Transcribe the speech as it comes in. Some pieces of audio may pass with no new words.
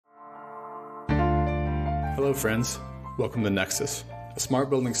Hello, friends. Welcome to Nexus, a smart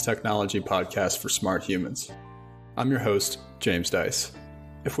buildings technology podcast for smart humans. I'm your host, James Dice.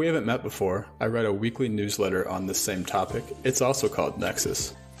 If we haven't met before, I write a weekly newsletter on this same topic. It's also called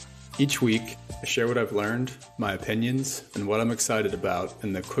Nexus. Each week, I share what I've learned, my opinions, and what I'm excited about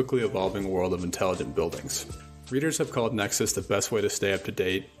in the quickly evolving world of intelligent buildings. Readers have called Nexus the best way to stay up to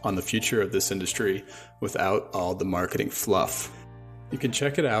date on the future of this industry without all the marketing fluff. You can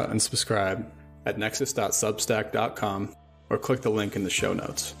check it out and subscribe at nexus.substack.com or click the link in the show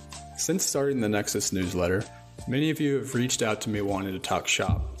notes. Since starting the Nexus newsletter, many of you have reached out to me wanting to talk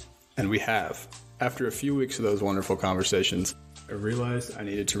shop, and we have. After a few weeks of those wonderful conversations, I realized I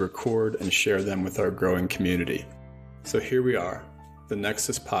needed to record and share them with our growing community. So here we are. The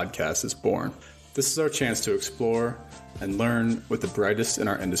Nexus podcast is born. This is our chance to explore and learn with the brightest in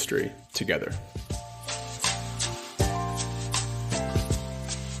our industry together.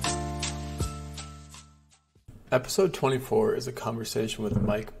 Episode 24 is a conversation with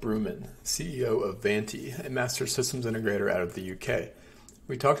Mike Brooman, CEO of Vanti, a master systems integrator out of the UK.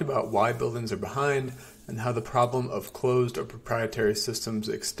 We talked about why buildings are behind and how the problem of closed or proprietary systems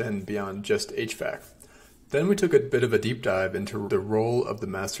extend beyond just HVAC. Then we took a bit of a deep dive into the role of the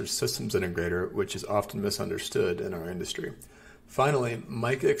master systems integrator, which is often misunderstood in our industry. Finally,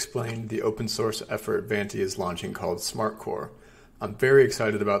 Mike explained the open source effort Vanti is launching called SmartCore. I'm very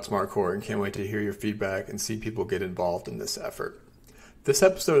excited about SmartCore and can't wait to hear your feedback and see people get involved in this effort. This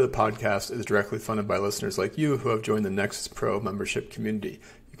episode of the podcast is directly funded by listeners like you who have joined the Nexus Pro membership community.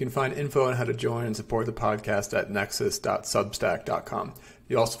 You can find info on how to join and support the podcast at nexus.substack.com.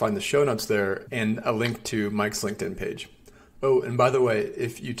 You'll also find the show notes there and a link to Mike's LinkedIn page. Oh, and by the way,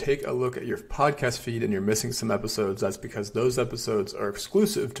 if you take a look at your podcast feed and you're missing some episodes, that's because those episodes are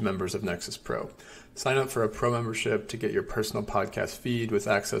exclusive to members of Nexus Pro. Sign up for a pro membership to get your personal podcast feed with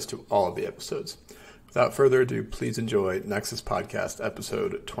access to all of the episodes. Without further ado, please enjoy Nexus Podcast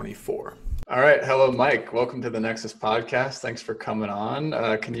episode 24. All right. Hello, Mike. Welcome to the Nexus Podcast. Thanks for coming on.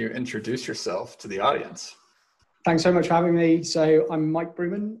 Can you introduce yourself to the audience? Thanks so much for having me. So I'm Mike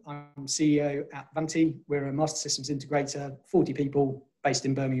Brooman. I'm CEO at Vanti. We're a master systems integrator, 40 people based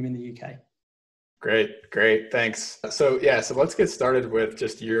in Birmingham in the UK. Great. Thanks. So let's get started with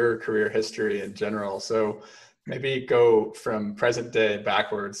just your career history in general. So maybe go from present day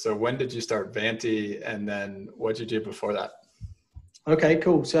backwards. So when did you start Vanti, and then what did you do before that? Okay,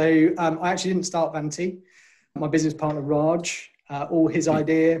 cool. So I actually didn't start Vanti. My business partner, Raj, all his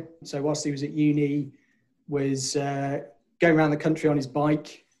idea. So whilst he was at uni, was going around the country on his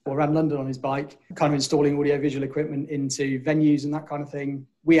bike, or around London on his bike, kind of installing audio-visual equipment into venues and that kind of thing.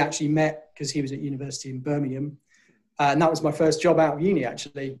 We actually met because he was at university in Birmingham. And that was my first job out of uni,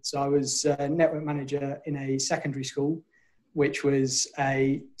 actually. So I was a network manager in a secondary school, which was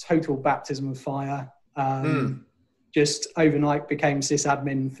a total baptism of fire. Just overnight became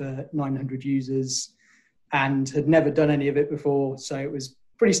sysadmin for 900 users and had never done any of it before. So it was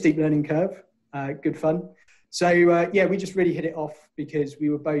pretty steep learning curve, good fun. So we just really hit it off because we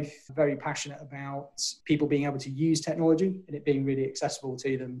were both very passionate about people being able to use technology and it being really accessible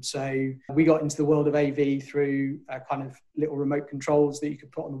to them. So we got into the world of AV through kind of little remote controls that you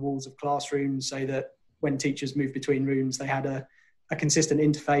could put on the walls of classrooms so that when teachers moved between rooms, they had a consistent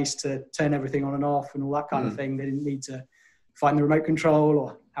interface to turn everything on and off and all that kind of thing. They didn't need to find the remote control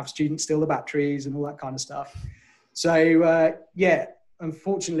or have students steal the batteries and all that kind of stuff. So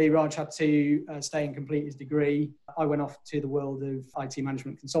unfortunately, Raj had to stay and complete his degree. I went off to the world of IT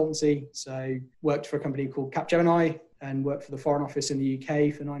management consultancy. So worked for a company called Capgemini and worked for the Foreign Office in the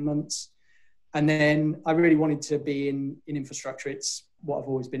UK for 9 months. And then I really wanted to be in infrastructure. It's what I've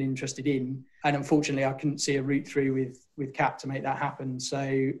always been interested in. And unfortunately, I couldn't see a route through with Cap to make that happen.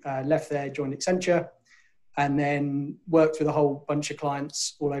 So left there, joined Accenture, and then worked with a whole bunch of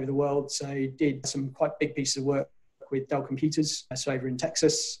clients all over the world. So did some quite big pieces of work with Dell Computers, so over in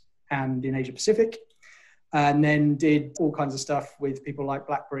Texas and in Asia Pacific, and then did all kinds of stuff with people like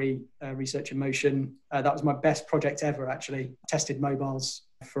BlackBerry, Research in Motion. That was my best project ever, actually. Tested mobiles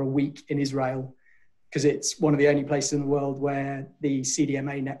for a week in Israel because it's one of the only places in the world where the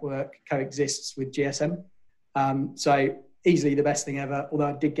CDMA network coexists with GSM. So easily the best thing ever, although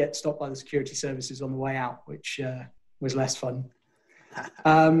I did get stopped by the security services on the way out, which was less fun.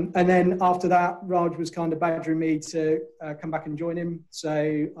 And then after that, Raj was kind of badgering me to come back and join him. So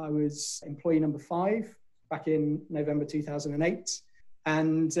I was employee number 5 back in November 2008.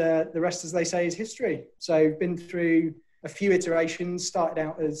 And the rest, as they say, is history. So I've been through a few iterations, started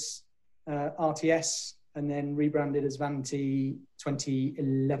out as RTS and then rebranded as Vanti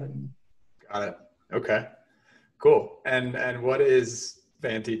 2011. Got it. Okay, cool. And what is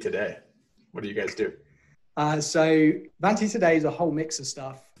Vanti today? What do you guys do? So Vanti today is a whole mix of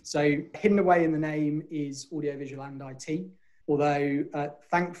stuff. So hidden away in the name is audiovisual and IT. Although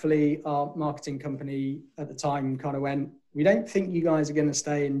thankfully our marketing company at the time kind of went, we don't think you guys are going to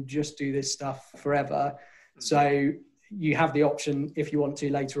stay and just do this stuff forever. So you have the option if you want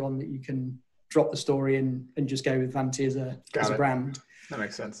to later on that you can drop the story and just go with Vanti as a brand. That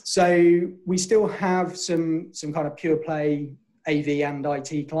makes sense. So we still have some kind of pure play AV and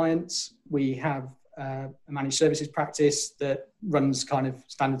IT clients. We have a managed services practice that runs kind of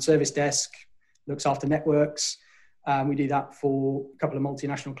standard service desk, looks after networks. We do that for a couple of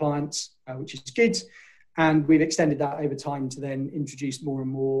multinational clients, which is good. And we've extended that over time to then introduce more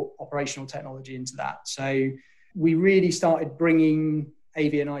and more operational technology into that. So we really started bringing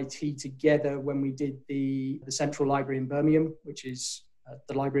AV and IT together when we did the Central Library in Birmingham, which is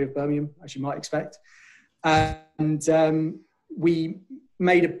the Library of Birmingham, as you might expect. And we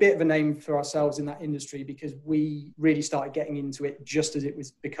made a bit of a name for ourselves in that industry because we really started getting into it just as it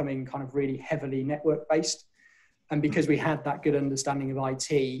was becoming kind of really heavily network based. And because we had that good understanding of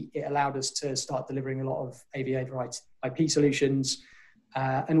IT, it allowed us to start delivering a lot of AV over IP solutions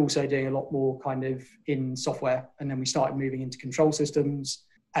and also doing a lot more kind of in software. And then we started moving into control systems.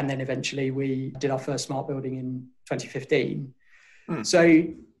 And then eventually we did our first smart building in 2015. So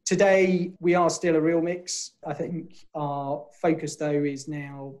today we are still a real mix. I think our focus though is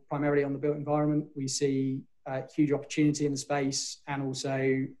now primarily on the built environment. We see a huge opportunity in the space and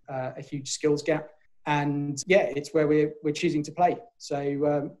also a huge skills gap. And yeah, it's where we're choosing to play.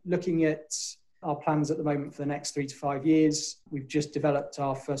 So looking at our plans at the moment for the next 3 to 5 years, we've just developed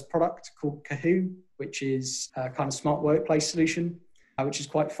our first product called Kahoo, which is a kind of smart workplace solution, which is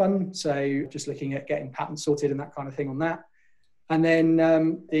quite fun. So just looking at getting patents sorted and that kind of thing on that. And then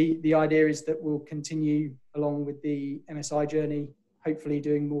the idea is that we'll continue along with the MSI journey, hopefully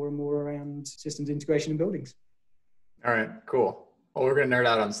doing more and more around systems integration in buildings. All right, cool. Well, we're going to nerd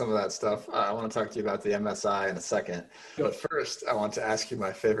out on some of that stuff. I want to talk to you about the MSI in a second. But first, I want to ask you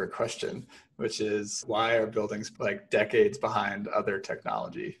my favorite question, which is why are buildings like decades behind other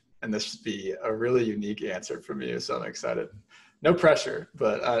technology? And this should be a really unique answer from you, so I'm excited. No pressure,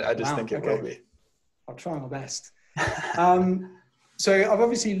 but I just think it will be. I'll try my best. So I've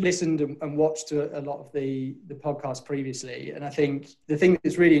obviously listened and watched a lot of the podcasts previously. And I think the thing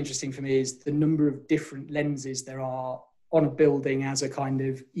that's really interesting for me is the number of different lenses there are on a building as a kind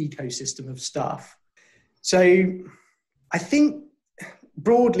of ecosystem of stuff. So I think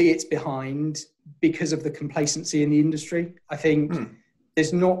broadly it's behind because of the complacency in the industry. I think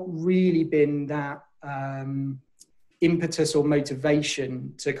there's not really been that impetus or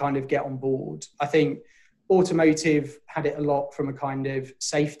motivation to kind of get on board. I think automotive had it a lot from a kind of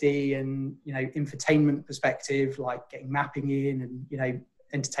safety and, infotainment perspective, like getting mapping in and,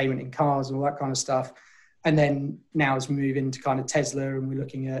 entertainment in cars and all that kind of stuff. And then now as we move into kind of Tesla and we're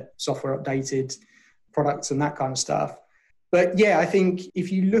looking at software updated products and that kind of stuff. But yeah, I think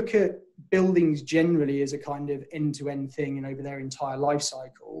if you look at buildings generally as a kind of end-to-end thing and over their entire life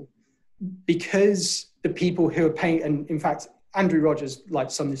cycle, because the people who are paying, and in fact, Andrew Rogers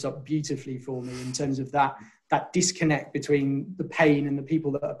summed this up beautifully for me in terms of that disconnect between the pain and the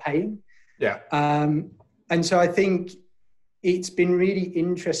people that are paying. Yeah. And so I think it's been really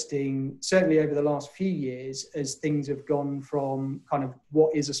interesting, certainly over the last few years, as things have gone from kind of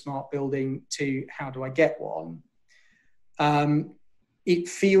what is a smart building to how do I get one. It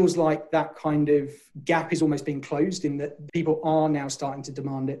feels like that kind of gap is almost being closed in that people are now starting to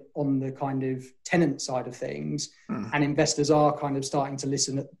demand it on the kind of tenant side of things, and investors are kind of starting to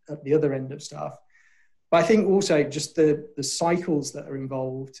listen at the other end of stuff. But I think also just the cycles that are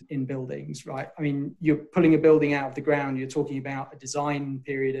involved in buildings, right? I mean, you're pulling a building out of the ground, you're talking about a design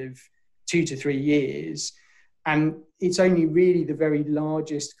period of 2 to 3 years. And it's only really the very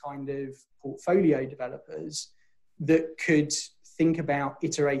largest kind of portfolio developers that could think about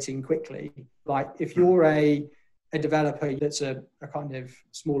iterating quickly. Like if you're a developer that's a kind of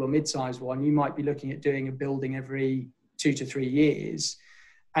small or mid-sized one, you might be looking at doing a building every 2 to 3 years.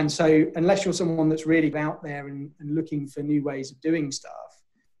 And so unless you're someone that's really out there and looking for new ways of doing stuff,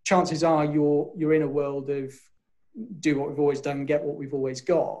 chances are you're in a world of do what we've always done, get what we've always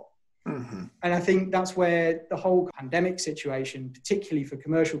got. And I think that's where the whole pandemic situation, particularly for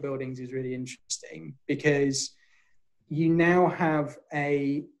commercial buildings, is really interesting because you now have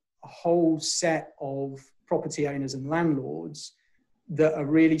a whole set of property owners and landlords that are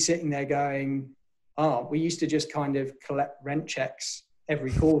really sitting there going, we used to just kind of collect rent checks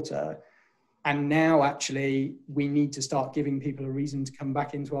every quarter. And now actually we need to start giving people a reason to come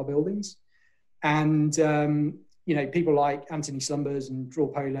back into our buildings. And, people like Anthony Slumbers and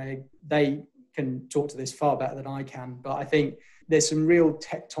Draw Poleg, they can talk to this far better than I can, but I think there's some real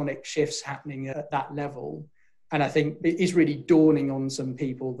tectonic shifts happening at that level. And I think it is really dawning on some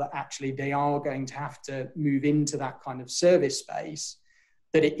people that actually they are going to have to move into that kind of service space,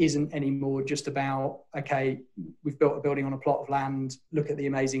 that it isn't anymore just about, okay, we've built a building on a plot of land, look at the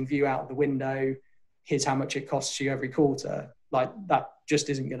amazing view out of the window, here's how much it costs you every quarter. Like, that just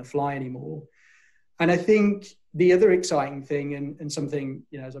isn't going to fly anymore. And I think the other exciting thing, and something,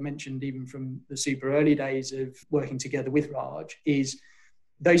 as I mentioned, even from the super early days of working together with Raj, is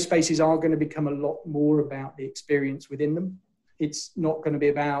those spaces are going to become a lot more about the experience within them. It's not going to be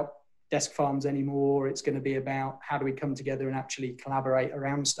about desk farms anymore. It's going to be about how do we come together and actually collaborate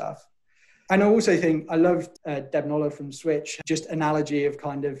around stuff. And I also think I loved Deb Noller from Switch, just analogy of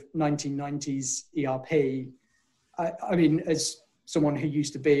kind of 1990s ERP. I mean, as someone who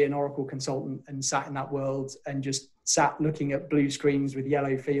used to be an Oracle consultant and sat in that world and just sat looking at blue screens with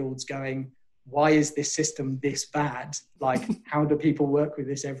yellow fields going, why is this system this bad? Like, how do people work with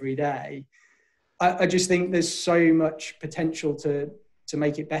this every day? I just think there's so much potential to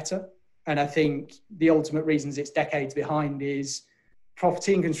make it better. And I think the ultimate reasons it's decades behind is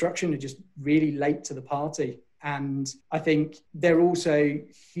property and construction are just really late to the party. And I think they're also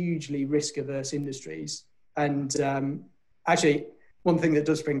hugely risk-averse industries. And actually, one thing that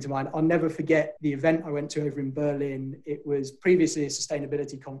does spring to mind, I'll never forget the event I went to over in Berlin. It was previously a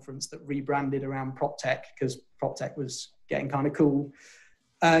sustainability conference that rebranded around PropTech because PropTech was getting kind of cool.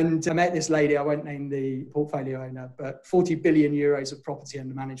 And I met this lady, I won't name the portfolio owner, but 40 billion euros of property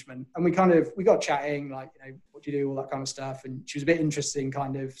under management. And we got chatting, like, what do you do, all that kind of stuff. And she was a bit interested in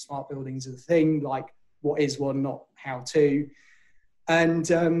kind of smart buildings as a thing, like what is one, not how to.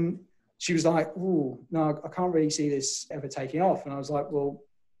 And she was like, oh, no, I can't really see this ever taking off. And I was like, well,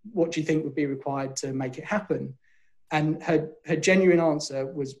 what do you think would be required to make it happen? And her genuine answer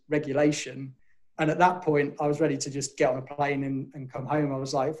was regulation. And at that point, I was ready to just get on a plane and come home. I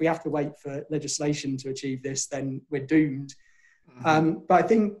was like, if we have to wait for legislation to achieve this, then we're doomed. Mm-hmm. But I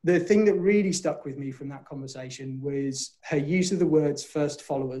think the thing that really stuck with me from that conversation was her use of the words first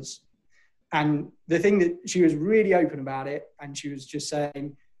followers. And the thing that she was really open about it, and she was just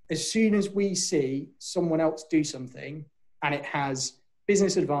saying, as soon as we see someone else do something and it has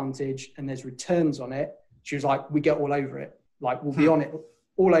business advantage and there's returns on it, she was like, we get all over it. Like, we'll be on it,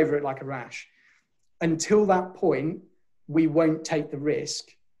 all over it like a rash. Until that point, we won't take the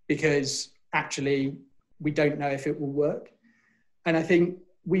risk because actually we don't know if it will work. And I think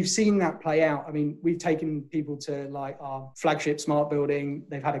we've seen that play out. I mean, we've taken people to like our flagship smart building.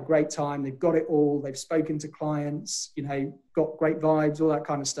 They've had a great time. They've got it all. They've spoken to clients, got great vibes, all that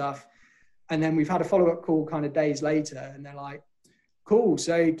kind of stuff. And then we've had a follow-up call kind of days later and they're like, cool,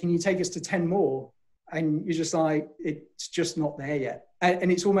 so can you take us to 10 more? And you're just like, it's just not there yet.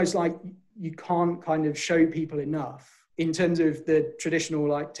 And it's almost like you can't kind of show people enough in terms of the traditional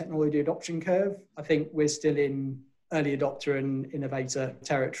like technology adoption curve. I think we're still in early adopter and innovator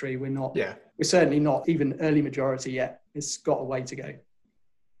territory. We're certainly not even early majority yet. It's got a way to go.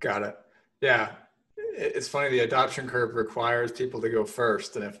 Got it. Yeah. It's funny, the adoption curve requires people to go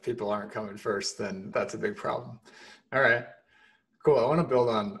first. And if people aren't coming first, then that's a big problem. All right, cool. I want to build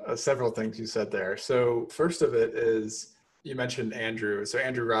on several things you said there. So first of it is, you mentioned Andrew. So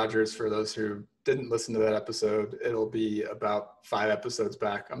Andrew Rogers, for those who didn't listen to that episode, it'll be about 5 episodes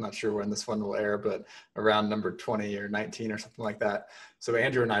back. I'm not sure when this one will air, but around number 20 or 19 or something like that. So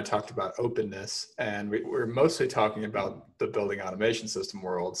Andrew and I talked about openness, and we're mostly talking about the building automation system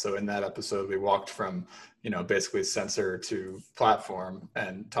world. So in that episode, we walked from, basically sensor to platform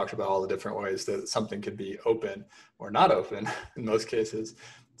and talked about all the different ways that something could be open or not open in most cases.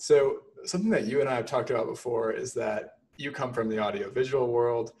 So something that you and I have talked about before is that you come from the audiovisual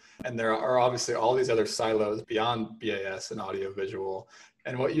world, and there are obviously all these other silos beyond BAS and audiovisual.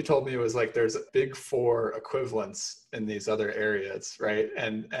 And what you told me was like, there's big 4 equivalents in these other areas, right?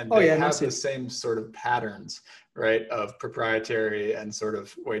 And they have the same sort of patterns, right? Of proprietary and sort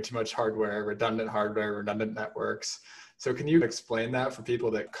of way too much hardware, redundant networks. So can you explain that for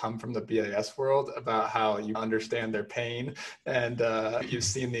people that come from the BAS world about how you understand their pain and you've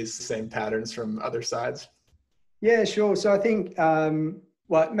seen these same patterns from other sides? Yeah, sure. So I think,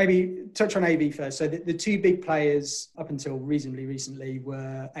 maybe touch on AV first. So the 2 big players up until reasonably recently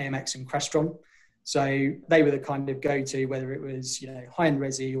were AMX and Crestron. So they were the kind of go-to, whether it was, high-end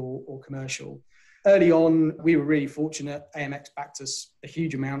resi or commercial. Early on, we were really fortunate. AMX backed us a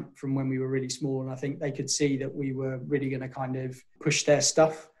huge amount from when we were really small. And I think they could see that we were really going to kind of push their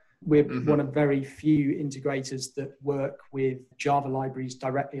stuff. We're one of very few integrators that work with Java libraries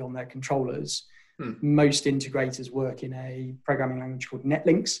directly on their controllers. Most integrators work in a programming language called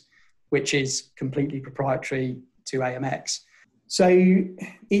Netlinks. which is completely proprietary to AMX. So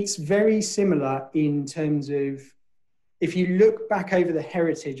it's very similar in terms of, if you look back over the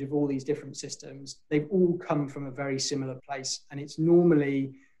heritage of all these different systems, they've all come from a very similar place. And it's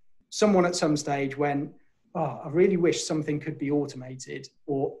normally someone at some stage went, oh, I really wish something could be automated,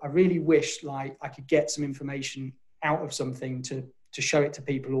 or I really wish like I could get some information out of something to show it to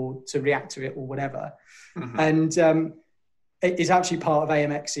people or to react to it or whatever. Mm-hmm. And it is actually part of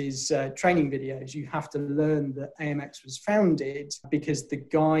AMX's training videos. You have to learn that AMX was founded because the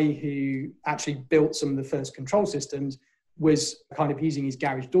guy who actually built some of the first control systems was kind of using his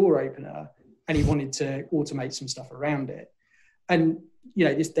garage door opener, and he wanted to automate some stuff around it. And, you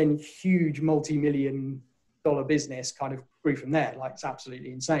know, this then huge multi-million-dollar business kind of grew from there. Like, it's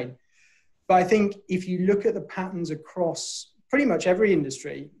absolutely insane. But I think if you look at the patterns across pretty much every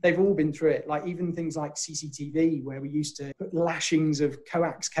industry, they've all been through it. Like even things like CCTV, where we used to put lashings of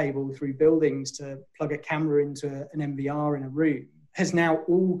coax cable through buildings to plug a camera into an MVR in a room, has now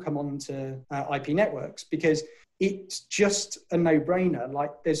all come onto IP networks, because it's just a no-brainer.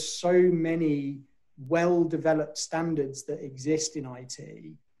 Like, there's so many well-developed standards that exist in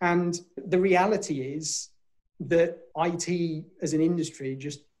IT. And the reality is that IT as an industry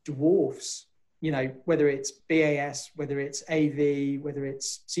just dwarfs, you know, whether it's BAS, whether it's AV, whether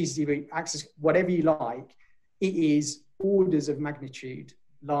it's CCTV, access, whatever you like, it is orders of magnitude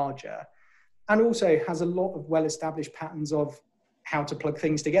larger, and also has a lot of well-established patterns of how to plug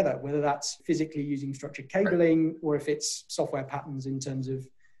things together, whether that's physically using structured cabling or if it's software patterns in terms of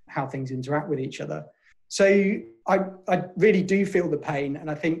how things interact with each other. So I really do feel the pain.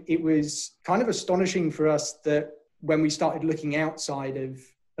 And I think it was kind of astonishing for us that when we started looking outside of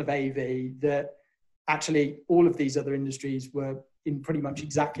AV, that actually all of these other industries were in pretty much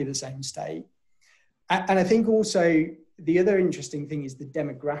exactly the same state. And I think also the other interesting thing is the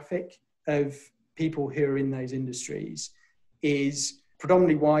demographic of people who are in those industries is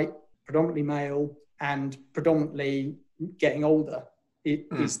predominantly white, predominantly male, and predominantly getting older.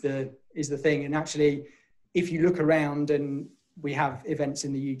 Is the thing. And actually, if you look around, and we have events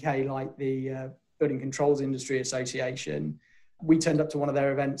in the UK like the Building Controls Industry Association, we turned up to one of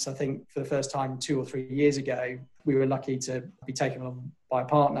their events, I think, for the first time 2 or 3 years ago. We were lucky to be taken along by a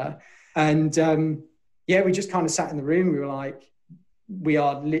partner. And we just kind of sat in the room. We were like, we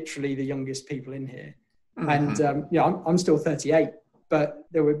are literally the youngest people in here. Mm-hmm. And I'm still 38, but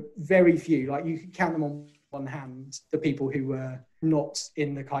there were very few, like you could count them on one hand, the people who were not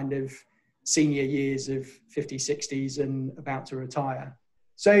in the kind of senior years of 50s, 60s and about to retire.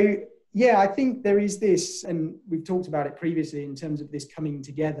 So yeah, I think there is this, and we've talked about it previously in terms of this coming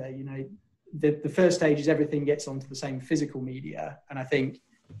together. You know, the first stage is everything gets onto the same physical media. And I think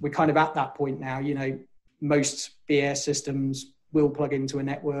we're kind of at that point now. You know, most BAS systems will plug into a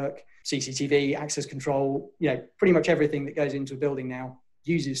network, CCTV, access control, you know, pretty much everything that goes into a building now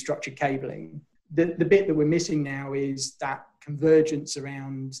uses structured cabling. The bit that we're missing now is that convergence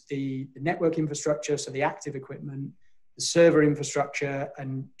around the network infrastructure, so the active equipment, the server infrastructure,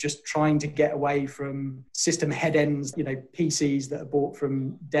 and just trying to get away from system head ends, you know, PCs that are bought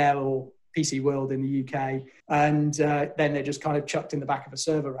from Dell or PC World in the UK, and then they're just kind of chucked in the back of a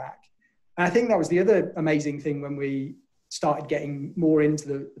server rack. And I think that was the other amazing thing when we started getting more into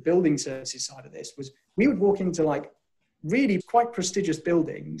the building services side of this, was we would walk into like really quite prestigious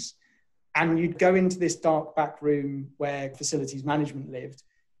buildings, and you'd go into this dark back room where facilities management lived,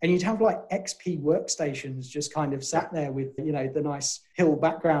 and you'd have like XP workstations just kind of sat there with, you know, the nice hill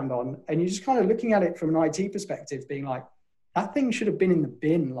background on, and you're just kind of looking at it from an IT perspective being like, that thing should have been in the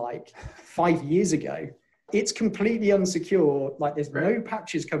bin like 5 years ago. It's completely unsecure. Like there's no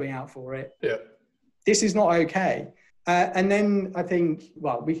patches coming out for it. Yeah. This is not okay. And then I think,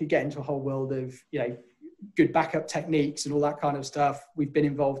 well, we could get into a whole world of, you know, good backup techniques and all that kind of stuff. We've been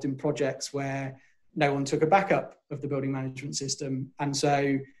involved in projects where no one took a backup of the building management system. And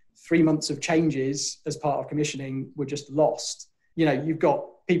so 3 months of changes as part of commissioning were just lost. You know, you've got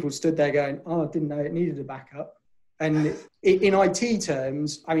people stood there going, oh, I didn't know it needed a backup. And in IT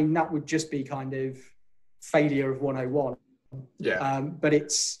terms, I mean, that would just be kind of failure of 101. Yeah. But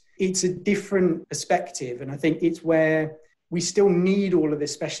it's a different perspective. And I think it's where we still need all of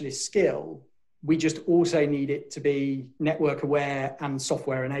this specialist skill. We just also need it to be network aware and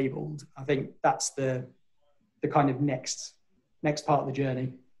software enabled. I think that's the kind of next part of the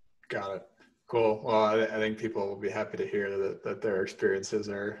journey. Got it. Cool. Well, I think people will be happy to hear that their experiences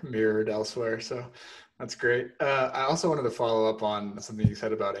are mirrored elsewhere. So that's great. I also wanted to follow up on something you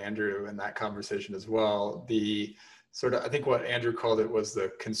said about Andrew in that conversation as well. The sort of, I think what Andrew called it was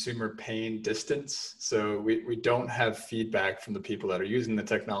the consumer pain distance. So we don't have feedback from the people that are using the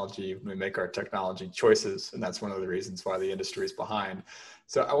technology when we make our technology choices. And that's one of the reasons why the industry is behind.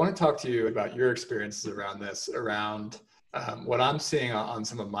 So I want to talk to you about your experiences around this, around what I'm seeing on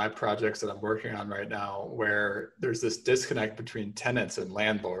some of my projects that I'm working on right now, where there's this disconnect between tenants and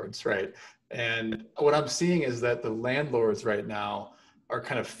landlords, right? And what I'm seeing is that the landlords right now are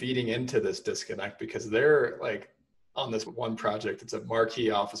kind of feeding into this disconnect because they're like, on this one project, it's a marquee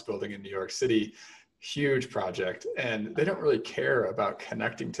office building in New York City, huge project, and they don't really care about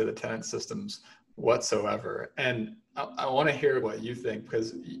connecting to the tenant systems whatsoever. And I want to hear what you think,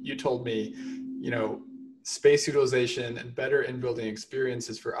 because you told me, space utilization and better in-building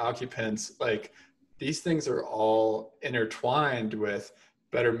experiences for occupants, like these things are all intertwined with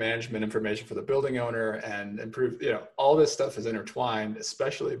better management information for the building owner and improve, all this stuff is intertwined,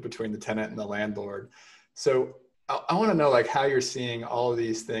 especially between the tenant and the landlord. So I want to know like how you're seeing all of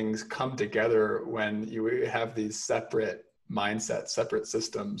these things come together when you have these separate mindsets, separate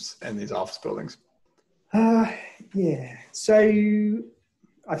systems in these office buildings. Yeah. So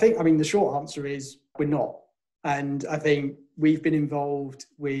the short answer is we're not. And I think we've been involved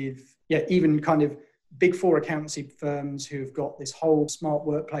with, even kind of big four accountancy firms who have got this whole smart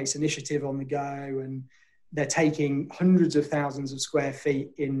workplace initiative on the go, and they're taking hundreds of thousands of square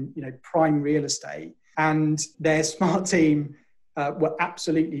feet in, prime real estate. And their smart team were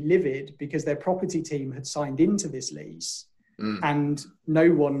absolutely livid because their property team had signed into this lease and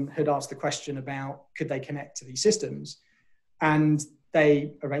no one had asked the question about could they connect to these systems. And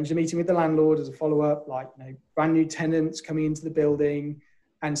they arranged a meeting with the landlord as a follow-up, brand new tenants coming into the building,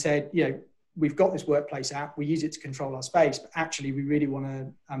 and said, we've got this workplace app, we use it to control our space, but actually we really want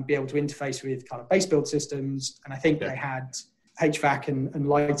to be able to interface with kind of base build systems. And I think they had HVAC and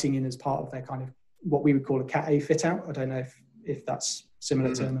lighting in as part of their kind of what we would call a Cat A fit out. I don't know if that's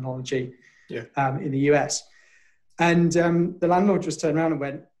similar terminology in the US. And the landlord just turned around and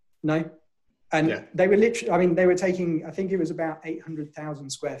went, no. And they were literally, they were taking, I think it was about 800,000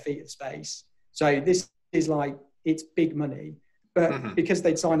 square feet of space. So this is it's big money. But because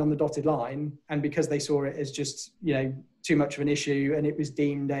they'd signed on the dotted line and because they saw it as just, too much of an issue and it was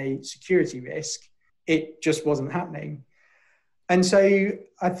deemed a security risk, it just wasn't happening. And so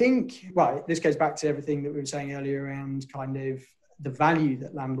I think, this goes back to everything that we were saying earlier around kind of the value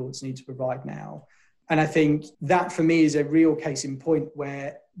that landlords need to provide now. And I think that for me is a real case in point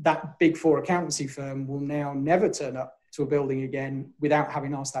where that big four accountancy firm will now never turn up to a building again without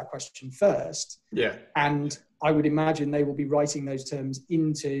having asked that question first. Yeah. And I would imagine they will be writing those terms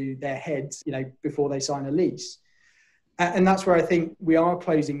into their heads, before they sign a lease. And that's where I think we are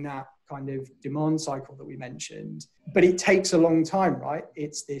closing that kind of demand cycle that we mentioned, but it takes a long time, right?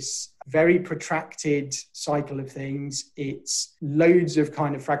 It's this very protracted cycle of things. It's loads of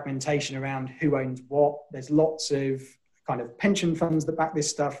kind of fragmentation around who owns what. There's lots of kind of pension funds that back this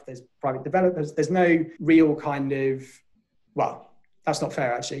stuff. There's private developers. There's no real kind of, that's not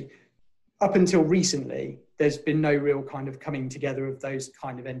fair actually. Up until recently, there's been no real kind of coming together of those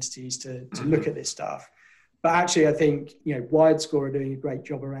kind of entities to look at this stuff. But actually, I think, WiredScore are doing a great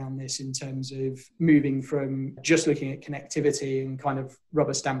job around this in terms of moving from just looking at connectivity and kind of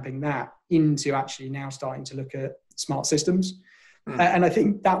rubber stamping that into actually now starting to look at smart systems. And I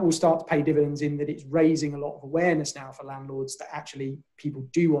think that will start to pay dividends in that it's raising a lot of awareness now for landlords that actually people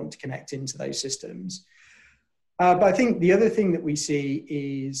do want to connect into those systems. But I think the other thing that we see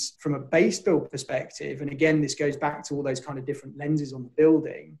is from a base build perspective, and again, this goes back to all those kind of different lenses on the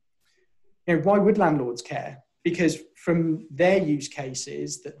building. Why would landlords care? Because from their use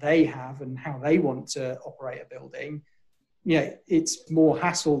cases that they have and how they want to operate a building, it's more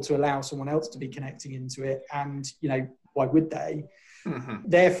hassle to allow someone else to be connecting into it. And, why would they?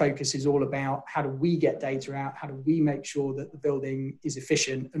 Their focus is all about how do we get data out? How do we make sure that the building is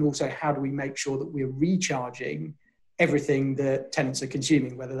efficient? And also how do we make sure that we're recharging everything that tenants are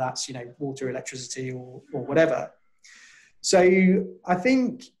consuming, whether that's, water, electricity or whatever. So I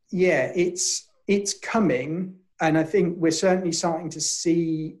think, it's coming. And I think we're certainly starting to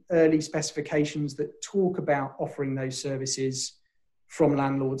see early specifications that talk about offering those services from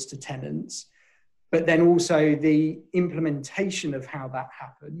landlords to tenants. But then also the implementation of how that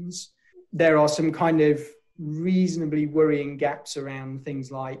happens. There are some kind of reasonably worrying gaps around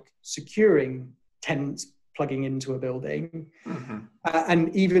things like securing tenants plugging into a building.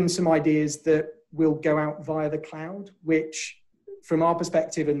 And even some ideas that will go out via the cloud, which from our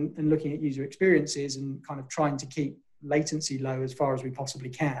perspective and looking at user experiences and kind of trying to keep latency low as far as we possibly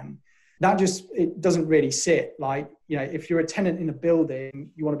can, it doesn't really sit. Like, if you're a tenant in a building,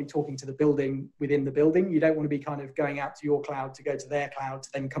 you want to be talking to the building within the building. You don't want to be kind of going out to your cloud to go to their cloud to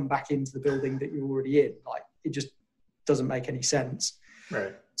then come back into the building that you're already in. Like, it just doesn't make any sense.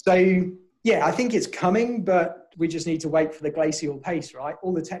 Right. So yeah, I think it's coming, but we just need to wait for the glacial pace, right?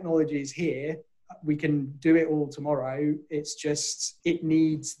 All the technology is here. We can do it all tomorrow. It's just, it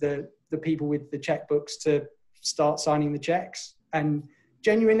needs the people with the checkbooks to start signing the checks. And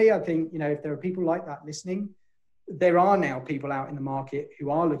genuinely, I think, if there are people like that listening, there are now people out in the market who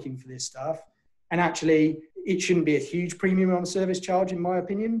are looking for this stuff. And actually, it shouldn't be a huge premium on service charge, in my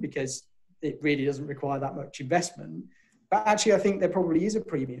opinion, because it really doesn't require that much investment. But actually, I think there probably is a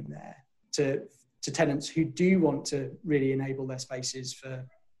premium there to tenants who do want to really enable their spaces for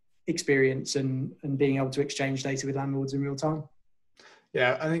experience and being able to exchange data with landlords in real time.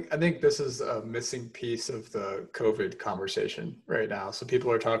 Yeah, I think this is a missing piece of the COVID conversation right now. So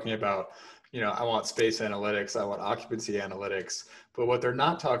people are talking about, I want space analytics, I want occupancy analytics, but what they're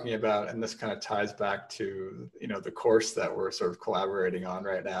not talking about, and this kind of ties back to, the course that we're sort of collaborating on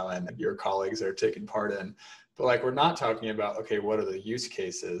right now and your colleagues are taking part in, but like, we're not talking about, okay, what are the use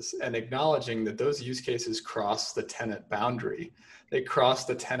cases, and acknowledging that those use cases cross the tenant boundary. They cross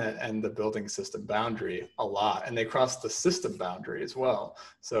the tenant and the building system boundary a lot, and they cross the system boundary as well.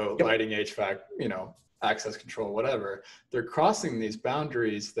 So Yep. Lighting, HVAC, access control, whatever, they're crossing these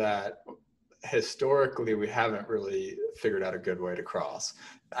boundaries that historically we haven't really figured out a good way to cross.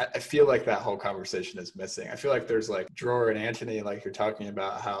 I feel like that whole conversation is missing. I feel like there's like Dror and Anthony, like you're talking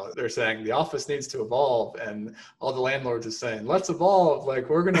about how they're saying the office needs to evolve, and all the landlords are saying, let's evolve. Like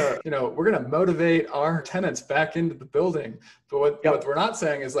we're gonna motivate our tenants back into the building. But what we're not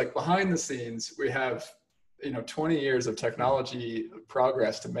saying is, like, behind the scenes, we have 20 years of technology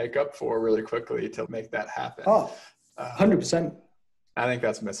progress to make up for really quickly to make that happen. 100%. I think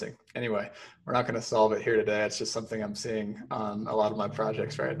that's missing. Anyway, we're not going to solve it here today. It's just something I'm seeing on a lot of my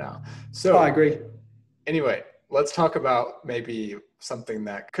projects right now. So I agree. Anyway, let's talk about maybe something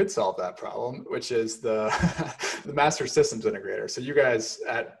that could solve that problem, which is the master systems integrator. So you guys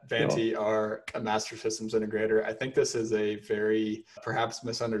at Vanti are a master systems integrator. I think this is a very perhaps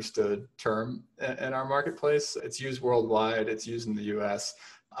misunderstood term in our marketplace. It's used worldwide. It's used in the US.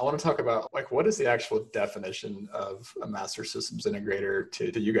 I want to talk about, like, what is the actual definition of a master systems integrator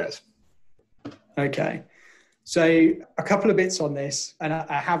to you guys? Okay. So a couple of bits on this, and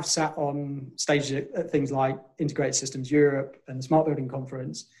I have sat on stages at things like Integrated Systems Europe and the Smart Building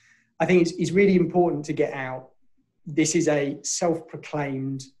Conference. I think it's really important to get out. This is a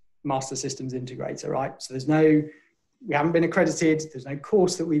self-proclaimed master systems integrator, right? So we haven't been accredited. There's no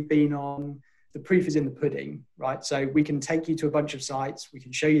course that we've been on. The proof is in the pudding, right? So we can take you to a bunch of sites. We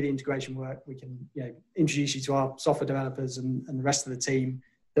can show you the integration work. We can introduce you to our software developers and the rest of the team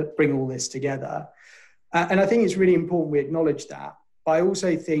that bring all this together. And I think it's really important we acknowledge that. But I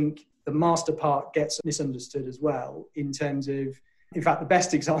also think the master part gets misunderstood as well, in terms of, in fact, the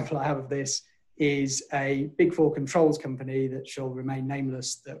best example I have of this is a Big Four controls company that shall remain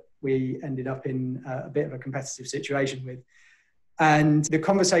nameless that we ended up in a bit of a competitive situation with. And the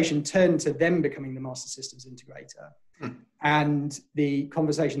conversation turned to them becoming the master systems integrator. And the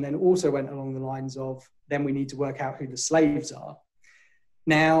conversation then also went along the lines of, then we need to work out who the slaves are.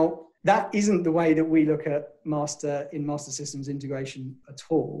 Now, that isn't the way that we look at master systems integration at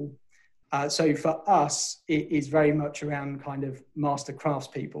all. So for us, it is very much around kind of master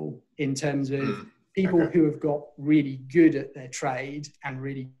craftspeople, in terms of people who have got really good at their trade and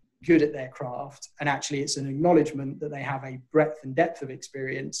really good at their craft. And actually, it's an acknowledgement that they have a breadth and depth of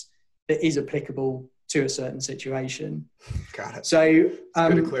experience that is applicable to a certain situation. Got it. So it's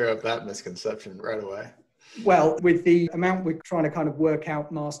good to clear up that misconception right away. Well, with the amount we're trying to kind of work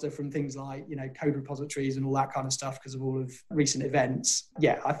out master from things like, code repositories and all that kind of stuff because of all of recent events.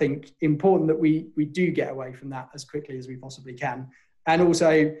 Yeah, I think important that we do get away from that as quickly as we possibly can. And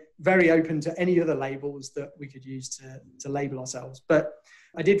also very open to any other labels that we could use to label ourselves. But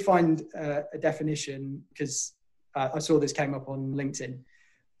I did find a definition because I saw this came up on LinkedIn.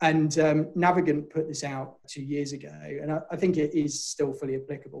 And Navigant put this out 2 years ago, and I think it is still fully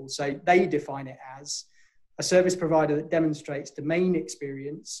applicable. So they define it as a service provider that demonstrates domain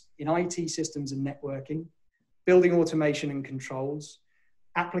experience in IT systems and networking, building automation and controls,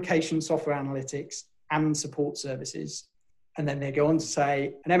 application software analytics, and support services. And then they go on to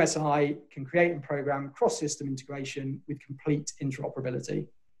say, an MSI can create and program cross-system integration with complete interoperability.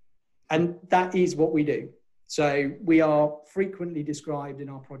 And that is what we do. So we are frequently described in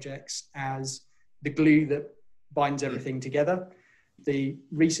our projects as the glue that binds everything together. The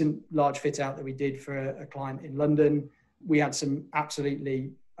recent large fit out that we did for a client in London, we had some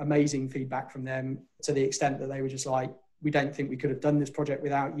absolutely amazing feedback from them, to the extent that they were just like, we don't think we could have done this project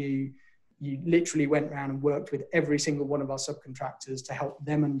without you. You literally went around and worked with every single one of our subcontractors to help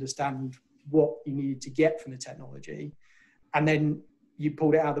them understand what you needed to get from the technology. And then you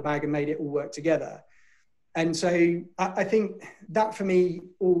pulled it out of the bag and made it all work together. And so I think that for me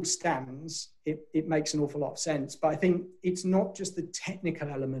all stands. It makes an awful lot of sense. But I think it's not just the technical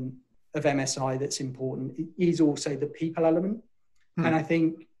element of MSI that's important. It is also the people element. And I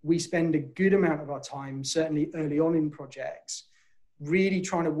think we spend a good amount of our time, certainly early on in projects, really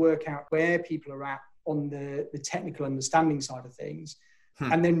trying to work out where people are at on the technical understanding side of things.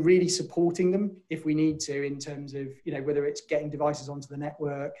 And then really supporting them if we need to, in terms of, whether it's getting devices onto the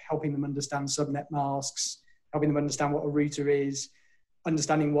network, helping them understand subnet masks, helping them understand what a router is,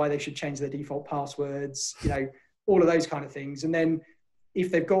 understanding why they should change their default passwords, all of those kind of things. And then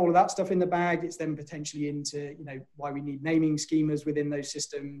if they've got all of that stuff in the bag, it's then potentially into, why we need naming schemas within those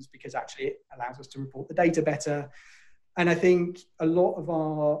systems, because actually it allows us to report the data better. And I think a lot of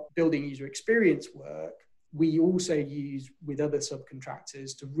our building user experience work, we also use with other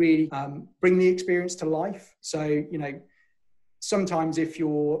subcontractors to really bring the experience to life. So, sometimes if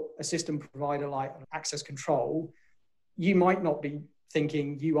you're a system provider like access control, you might not be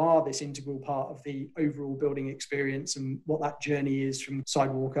thinking you are this integral part of the overall building experience and what that journey is from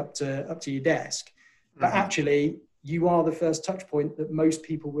sidewalk up to your desk. But actually, you are the first touch point that most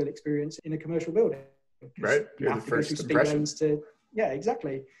people will experience in a commercial building. Right. You're the first impression. Yeah,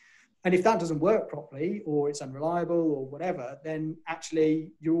 exactly. And if that doesn't work properly, or it's unreliable or whatever, then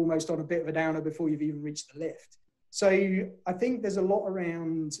actually you're almost on a bit of a downer before you've even reached the lift. So I think there's a lot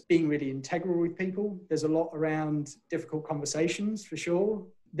around being really integral with people. There's a lot around difficult conversations, for sure.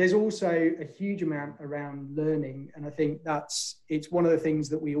 There's also a huge amount around learning. And I think it's one of the things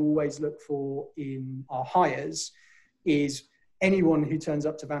that we always look for in our hires, is anyone who turns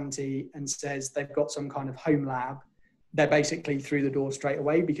up to Vanti and says they've got some kind of home lab, they're basically through the door straight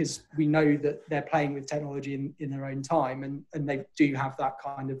away, because we know that they're playing with technology in their own time, and they do have that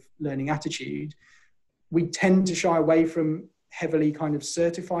kind of learning attitude. We tend to shy away from heavily kind of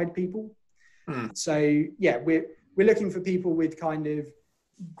certified people. So yeah, we're looking for people with kind of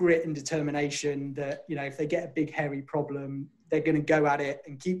grit and determination that, if they get a big hairy problem, they're going to go at it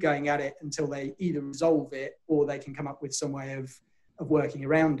and keep going at it until they either resolve it or they can come up with some way of working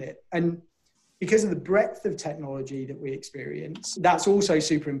around it. And because of the breadth of technology that we experience, that's also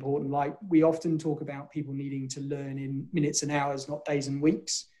super important. Like, we often talk about people needing to learn in minutes and hours, not days and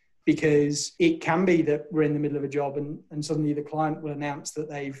weeks, because it can be that we're in the middle of a job and suddenly the client will announce that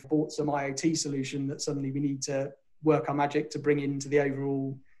they've bought some IoT solution that suddenly we need to work our magic to bring into the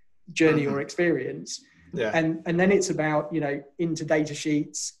overall journey or experience. Yeah. And then it's about, into data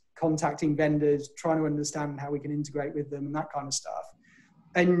sheets, contacting vendors, trying to understand how we can integrate with them and that kind of stuff.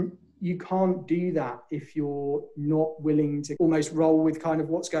 And you can't do that if you're not willing to almost roll with kind of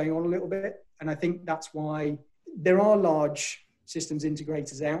what's going on a little bit. And I think that's why there are large systems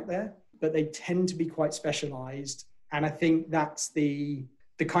integrators out there, but they tend to be quite specialized. And I think that's the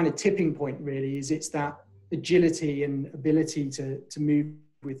kind of tipping point, really, is it's that agility and ability to move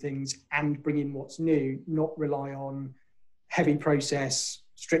with things and bring in what's new, not rely on heavy process,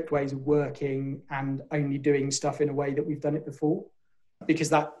 strict ways of working, and only doing stuff in a way that we've done it before.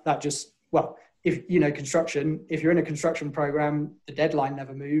 Because that just, well, if construction, if you're in a construction program, the deadline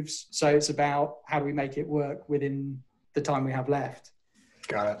never moves. So it's about how do we make it work within the time we have left.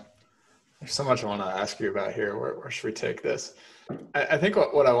 Got it. There's so much I want to ask you about here. Where should we take this? I think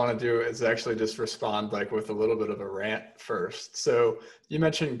what I want to do is actually just respond with a little bit of a rant first. So you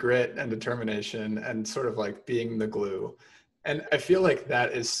mentioned grit and determination and sort of being the glue. And I feel like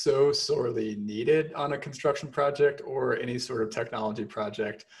that is so sorely needed on a construction project or any sort of technology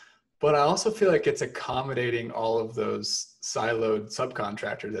project. But I also feel like it's accommodating all of those siloed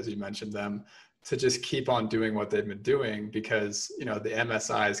subcontractors, as you mentioned them, to just keep on doing what they've been doing because, the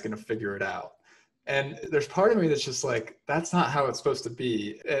MSI is going to figure it out. And there's part of me that's just that's not how it's supposed to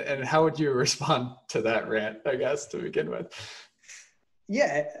be. And how would you respond to that rant, I guess, to begin with?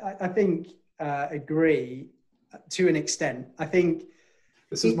 Yeah, I think agree. To an extent, I think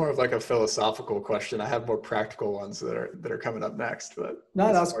this is more of a philosophical question. I have more practical ones that are coming up next, but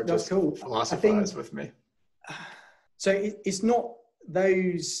no, that's cool. Philosophize with me. So it's not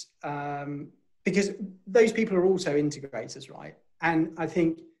those because those people are also integrators, right? And I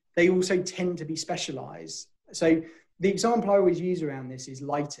think they also tend to be specialized. So the example I always use around this is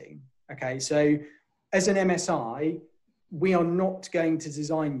lighting. Okay, so as an MSI, we are not going to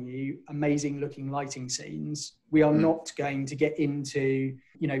design you amazing looking lighting scenes. We are not going to get into,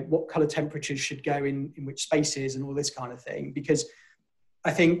 what color temperatures should go in which spaces and all this kind of thing, because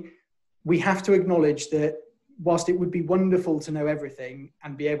I think we have to acknowledge that whilst it would be wonderful to know everything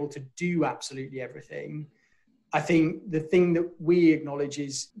and be able to do absolutely everything, I think the thing that we acknowledge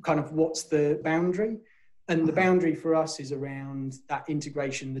is kind of what's the boundary. And the boundary for us is around that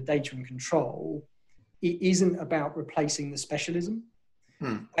integration, the data and control. It isn't about replacing the specialism.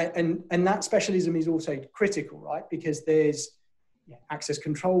 And that specialism is also critical, right? Because there's access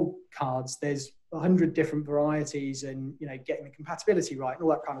control cards, there's 100 different varieties, and getting the compatibility right and all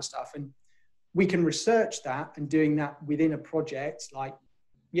that kind of stuff. And we can research that, and doing that within a project, like,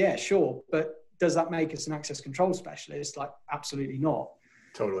 yeah, sure. But does that make us an access control specialist? Like, absolutely not.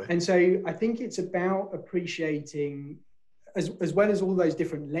 Totally. And so I think it's about appreciating, as well as all those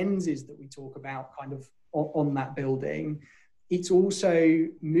different lenses that we talk about kind of on that building, it's also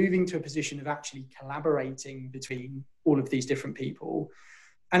moving to a position of actually collaborating between all of these different people.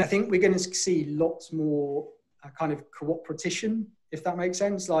 And I think we're going to see lots more kind of cooperation, if that makes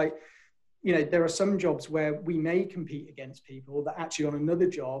sense. Like, there are some jobs where we may compete against people that actually on another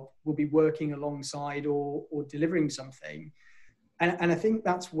job will be working alongside or delivering something. And I think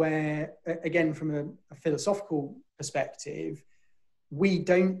that's where, again, from a philosophical perspective, we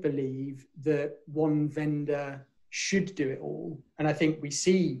don't believe that one vendor should do it all. And I think we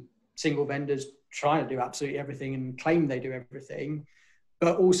see single vendors trying to do absolutely everything and claim they do everything.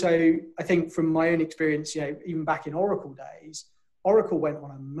 But also, I think from my own experience, even back in Oracle days, Oracle went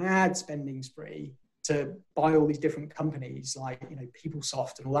on a mad spending spree to buy all these different companies like,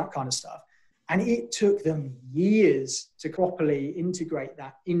 PeopleSoft and all that kind of stuff. And it took them years to properly integrate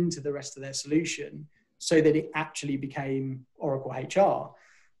that into the rest of their solution so that it actually became Oracle HR.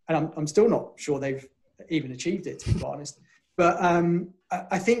 And I'm still not sure they've even achieved it, to be honest. But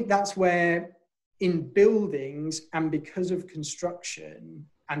I think that's where in buildings, and because of construction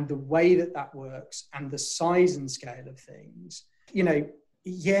and the way that works and the size and scale of things,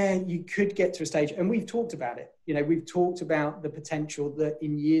 you could get to a stage, and we've talked about it. We've talked about the potential that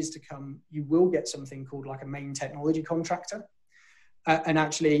in years to come, you will get something called like a main technology contractor. And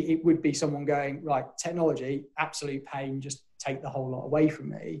actually it would be someone going, right, technology, absolute pain, just take the whole lot away from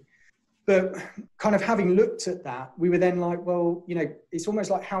me. But kind of having looked at that, we were then like, well, it's almost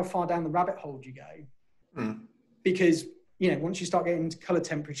like how far down the rabbit hole do you go? Because, once you start getting into color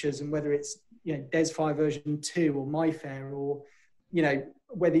temperatures and whether it's, DES5 version 2 or MyFair, or,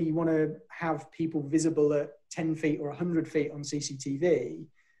 whether you want to have people visible at 10 feet or 100 feet on CCTV,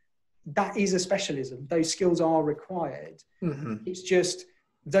 that is a specialism. Those skills are required. It's just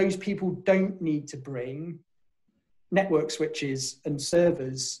those people don't need to bring network switches and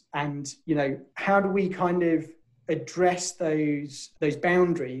servers. And, how do we kind of address those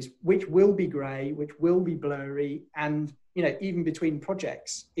boundaries, which will be gray, which will be blurry. And, even between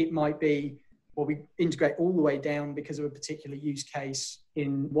projects, it might be, well, we integrate all the way down because of a particular use case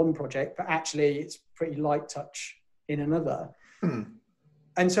in one project, but actually it's pretty light touch in another.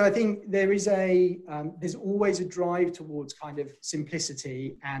 And so I think there is there's always a drive towards kind of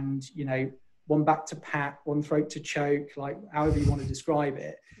simplicity and, one back to pat, one throat to choke, like however you want to describe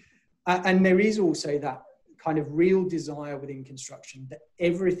it. And there is also that kind of real desire within construction that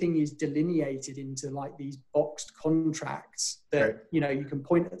everything is delineated into like these boxed contracts that, right, you can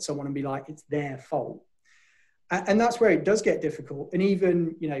point at someone and be like, it's their fault. And that's where it does get difficult. And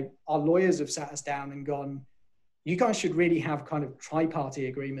even, our lawyers have sat us down and gone, you guys should really have kind of tri-party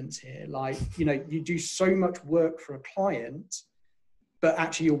agreements here. Like, you do so much work for a client, but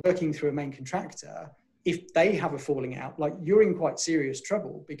actually you're working through a main contractor. If they have a falling out, like you're in quite serious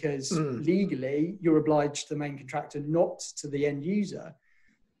trouble because legally you're obliged to the main contractor, not to the end user.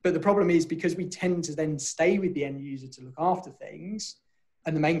 But the problem is because we tend to then stay with the end user to look after things,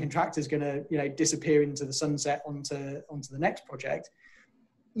 and the main contractor is going to, disappear into the sunset onto the next project.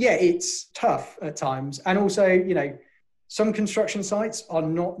 Yeah, it's tough at times. And also, some construction sites are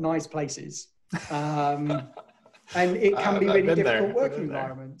not nice places. And it can be really difficult working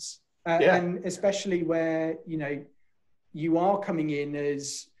environments. And especially where, you are coming in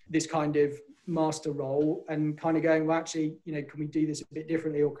as this kind of master role and kind of going, well, actually, can we do this a bit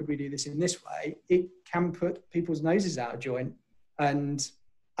differently, or could we do this in this way? It can put people's noses out of joint. And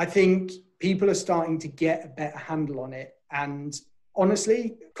I think people are starting to get a better handle on it. And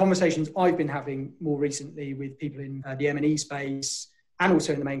honestly, conversations I've been having more recently with people in the M&E space and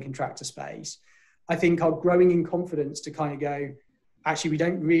also in the main contractor space, I think are growing in confidence to kind of go, actually, we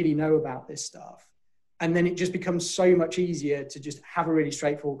don't really know about this stuff. And then it just becomes so much easier to just have a really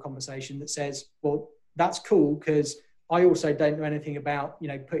straightforward conversation that says, well, that's cool, because I also don't know anything about,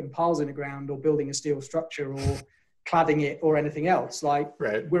 putting piles in the ground or building a steel structure or cladding it or anything else. Like,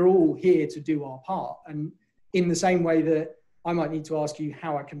 right, we're all here to do our part. And in the same way that I might need to ask you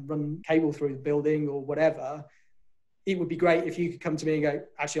how I can run cable through the building or whatever. It would be great if you could come to me and go,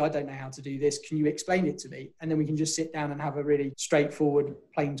 actually, I don't know how to do this. Can you explain it to me? And then we can just sit down and have a really straightforward,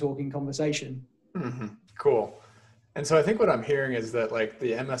 plain talking conversation. Mm-hmm. Cool. And so I think what I'm hearing is that like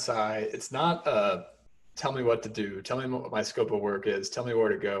the MSI, it's not tell me what to do, tell me what my scope of work is, tell me where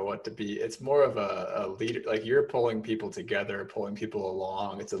to go, what to be. It's more of a leader, like you're pulling people together, pulling people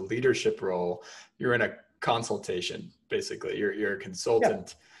along. It's a leadership role. You're in a consultation, basically. You're a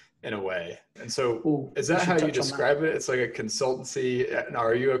consultant in a way. And so is that how you describe it? It's like a consultancy. And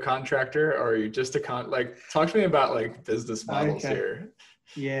are you a contractor or are you just like, talk to me about like business models here.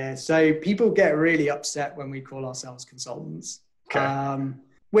 Yeah. So people get really upset when we call ourselves consultants,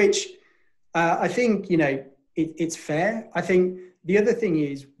 which I think, it's fair. I think the other thing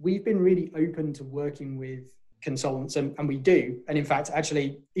is we've been really open to working with consultants and we do. And in fact,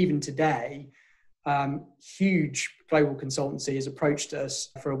 actually, even today, huge global consultancy has approached us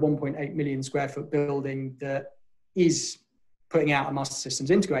for a 1.8 million square foot building that is putting out a master systems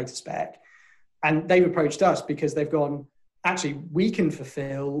integrator spec. And they've approached us because they've gone, actually, we can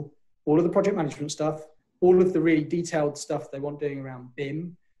fulfill all of the project management stuff, all of the really detailed stuff they want doing around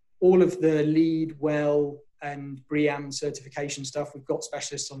BIM, all of the LEED, WELL, and BREEAM certification stuff. We've got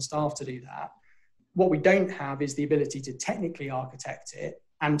specialists on staff to do that. What we don't have is the ability to technically architect it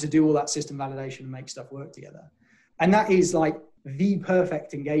and to do all that system validation and make stuff work together. And that is like the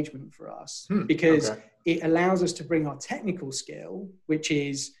perfect engagement for us because it allows us to bring our technical skill, which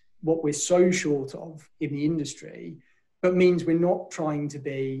is what we're so short of in the industry, but means we're not trying to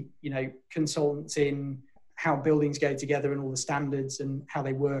be, consultants in how buildings go together and all the standards and how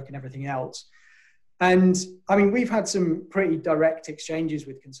they work and everything else. And I mean, we've had some pretty direct exchanges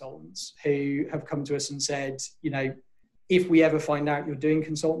with consultants who have come to us and said, if we ever find out you're doing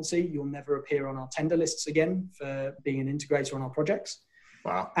consultancy, you'll never appear on our tender lists again for being an integrator on our projects.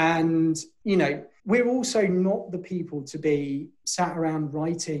 Wow. And, we're also not the people to be sat around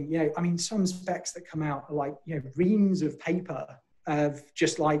writing, some specs that come out are like, reams of paper of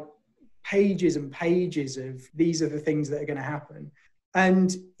just like pages and pages of these are the things that are going to happen.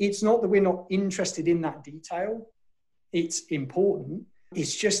 And it's not that we're not interested in that detail. It's important.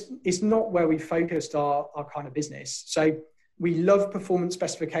 It's not where we focused our kind of business. So we love performance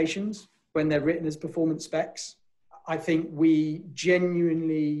specifications when they're written as performance specs. I think we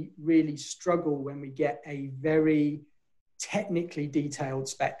genuinely really struggle when we get a very technically detailed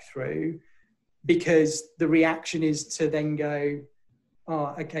spec through because the reaction is to then go,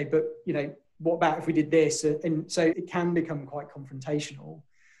 oh, okay, but what about if we did this? And so it can become quite confrontational.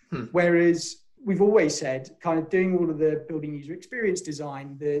 Whereas we've always said kind of doing all of the building user experience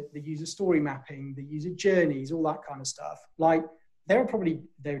design, the user story mapping, the user journeys, all that kind of stuff. Like there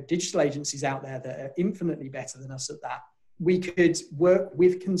are digital agencies out there that are infinitely better than us at that. We could work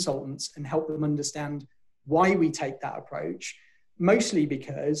with consultants and help them understand why we take that approach, mostly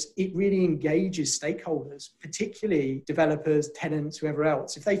because it really engages stakeholders, particularly developers, tenants, whoever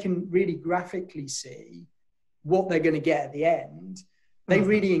else. If they can really graphically see what they're going to get at the end, they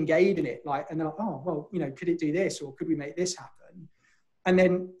really engage in it. And they're like, oh, well, could it do this? Or could we make this happen? And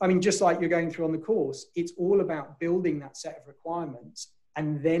then, just like you're going through on the course, it's all about building that set of requirements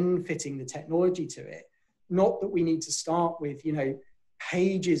and then fitting the technology to it. Not that we need to start with,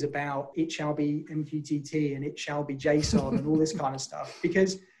 pages about it shall be MQTT and it shall be JSON and all this kind of stuff.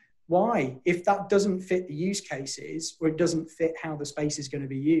 Because why? If that doesn't fit the use cases or it doesn't fit how the space is going to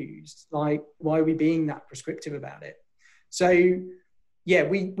be used, why are we being that prescriptive about it? So yeah,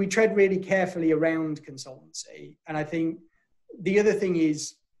 we tread really carefully around consultancy. And I think the other thing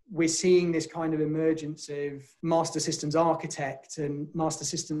is we're seeing this kind of emergence of master systems architect and master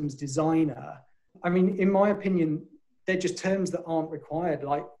systems designer. In my opinion, they're just terms that aren't required.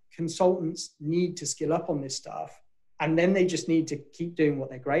 Like consultants need to skill up on this stuff and then they just need to keep doing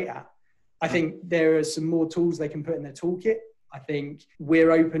what they're great at. I think there are some more tools they can put in their toolkit. I think we're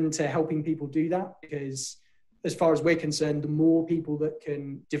open to helping people do that because as far as we're concerned, the more people that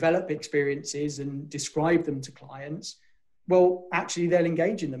can develop experiences and describe them to clients, well, actually they'll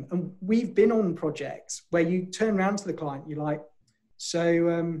engage in them. And we've been on projects where you turn around to the client, you're like,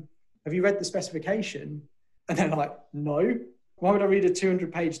 so have you read the specification? And they're like, no. Why would I read a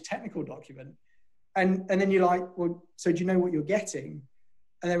 200-page technical document? And then you're like, well, so do you know what you're getting?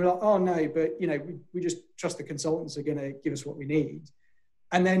 And they were like, oh, no, but, we just trust the consultants are going to give us what we need.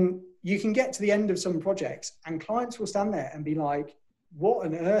 And then you can get to the end of some projects and clients will stand there and be like, what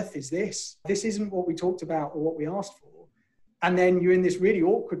on earth is this? This isn't what we talked about or what we asked for. And then you're in this really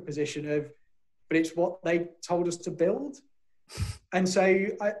awkward position of, but it's what they told us to build. And so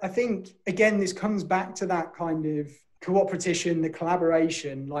I think, again, this comes back to that kind of cooperation, the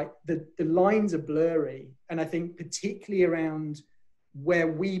collaboration, like the lines are blurry. And I think particularly around where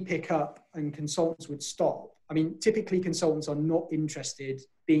we pick up and consultants would stop. I mean, typically consultants are not interested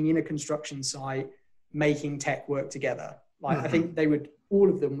being in a construction site, making tech work together. Like I think all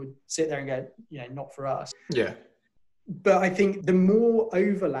of them would sit there and go, not for us. Yeah. But I think the more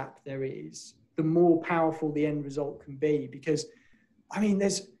overlap there is, the more powerful the end result can be, because I mean,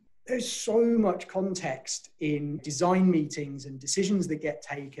 there's so much context in design meetings and decisions that get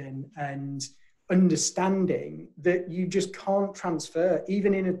taken and understanding that you just can't transfer,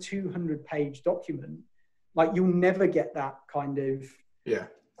 even in a 200-page document. Like you'll never get that kind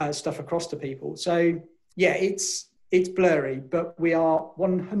of stuff across to people. So yeah, it's blurry, but we are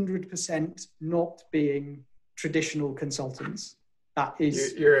 100% not being traditional consultants. That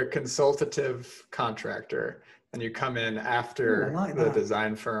is, you're a consultative contractor, and you come in after the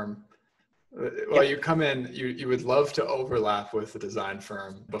design firm. Well, you come in, you would love to overlap with the design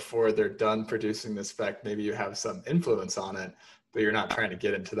firm before they're done producing the spec. Maybe you have some influence on it, but you're not trying to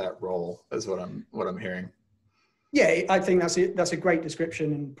get into that role, is what I'm hearing. Yeah, I think that's a great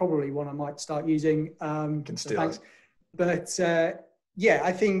description, and probably one I might start using. Can steal it. But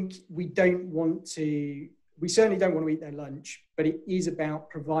I think we certainly don't want to eat their lunch, but it is about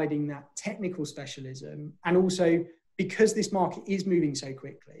providing that technical specialism. And also, because this market is moving so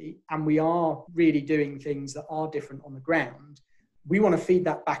quickly and we are really doing things that are different on the ground, we want to feed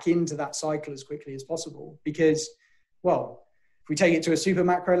that back into that cycle as quickly as possible. Because, well, if we take it to a super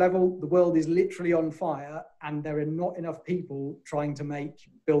macro level, the world is literally on fire and there are not enough people trying to make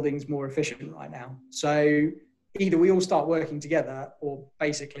buildings more efficient right now. So either we all start working together or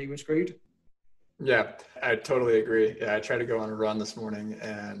basically we're screwed. Yeah, I totally agree. Yeah, I tried to go on a run this morning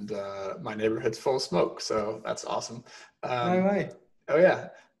and my neighborhood's full of smoke. So that's awesome. No way. Oh yeah.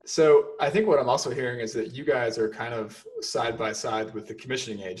 So I think what I'm also hearing is that you guys are kind of side by side with the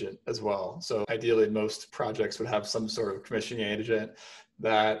commissioning agent as well. So ideally most projects would have some sort of commissioning agent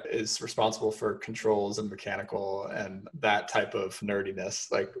that is responsible for controls and mechanical and that type of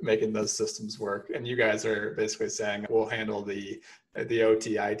nerdiness, like making those systems work. And you guys are basically saying, we'll handle the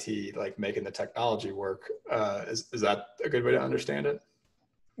OT, IT, like making the technology work. Is that a good way to understand it?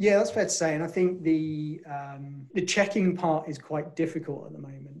 Yeah, that's fair to say. And I think the checking part is quite difficult at the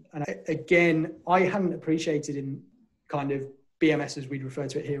moment. And I hadn't appreciated in kind of BMS, as we'd refer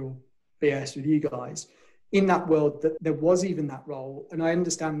to it here, or BS with you guys, in that world that there was even that role. And I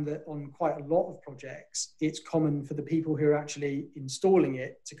understand that on quite a lot of projects, it's common for the people who are actually installing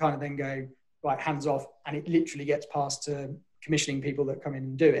it to kind of then go, right, hands off, and it literally gets passed to commissioning people that come in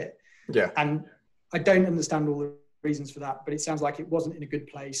and do it. Yeah. And I don't understand all the reasons for that, but it sounds like it wasn't in a good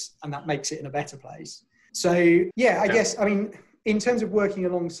place and that makes it in a better place. So I guess, I mean, in terms of working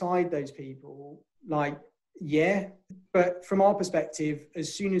alongside those people, like, yeah, but from our perspective,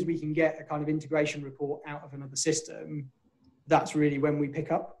 as soon as we can get a kind of integration report out of another system, that's really when we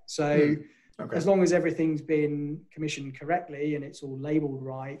pick up. So as long as everything's been commissioned correctly and it's all labeled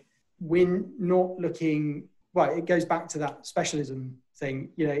right, we're not looking, well, it goes back to that specialism thing,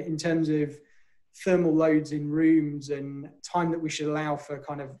 in terms of thermal loads in rooms and time that we should allow for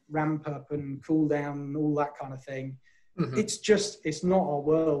kind of ramp up and cool down and all that kind of thing. It's not our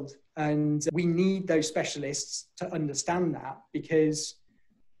world. And we need those specialists to understand that, because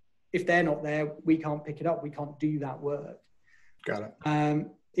if they're not there, we can't pick it up. We can't do that work. Got it.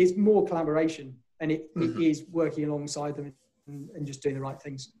 It's more collaboration, and it is working alongside them and just doing the right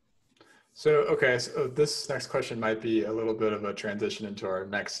things. So this next question might be a little bit of a transition into our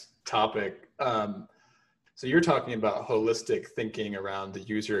next topic. So you're talking about holistic thinking around the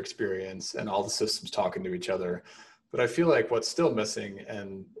user experience and all the systems talking to each other. But I feel like what's still missing,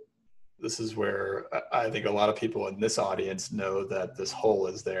 and this is where I think a lot of people in this audience know that this hole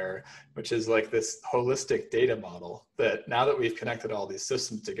is there, which is like this holistic data model that now that we've connected all these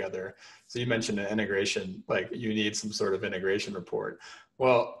systems together. So you mentioned an integration, like you need some sort of integration report.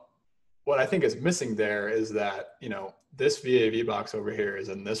 Well, what I think is missing there is that, this VAV box over here is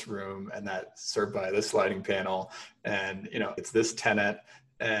in this room and that's served by this lighting panel. And, it's this tenant.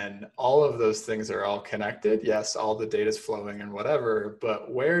 And all of those things are all connected. Yes, all the data is flowing and whatever,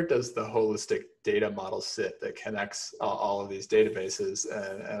 but where does the holistic data model sit that connects all of these databases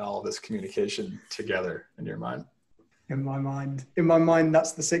and all of this communication together in your mind? In my mind,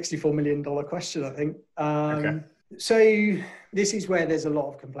 that's the $64 million question, I think. So this is where there's a lot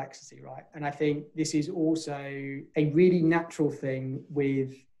of complexity, right? And I think this is also a really natural thing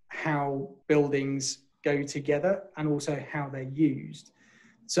with how buildings go together and also how they're used.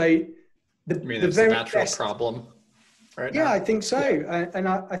 So it's a natural problem right now? Yeah, I think so. Yeah. And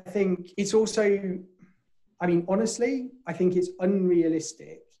I think it's also, I mean, honestly, I think it's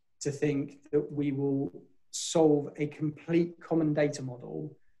unrealistic to think that we will solve a complete common data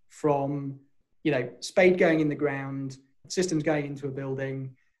model from, spade going in the ground, systems going into a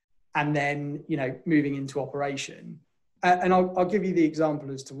building, and then, moving into operation. And I'll give you the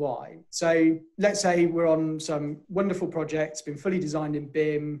example as to why. So let's say we're on some wonderful project, it's been fully designed in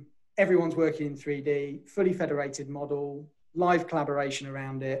BIM, everyone's working in 3D, fully federated model, live collaboration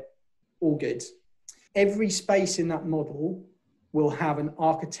around it, all good. Every space in that model will have an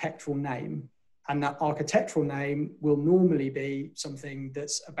architectural name, and that architectural name will normally be something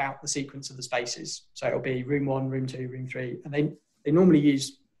that's about the sequence of the spaces. So it'll be room 1, room 2, room 3, and they normally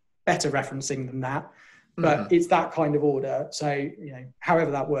use better referencing than that, but it's that kind of order. So,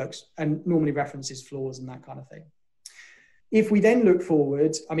 however that works, and normally references floors and that kind of thing. If we then look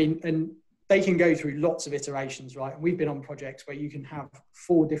forward, and they can go through lots of iterations, right? And we've been on projects where you can have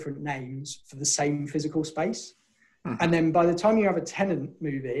 4 different names for the same physical space. And then by the time you have a tenant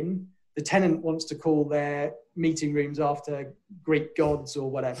move in, the tenant wants to call their meeting rooms after Greek gods or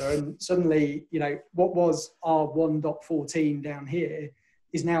whatever. And suddenly, what was our 1.14 down here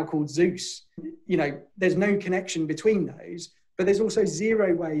is now called Zeus. There's no connection between those, but there's also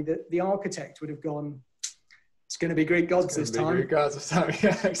zero way that the architect would have gone, it's going to be Greek gods this time. Greek gods this time,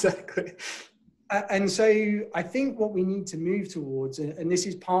 yeah, exactly. And so I think what we need to move towards, and this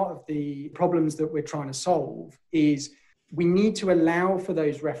is part of the problems that we're trying to solve, is we need to allow for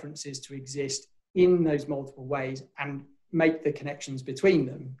those references to exist in those multiple ways and make the connections between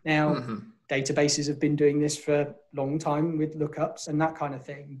them. Now, databases have been doing this for a long time with lookups and that kind of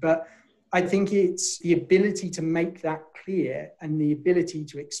thing. But I think it's the ability to make that clear and the ability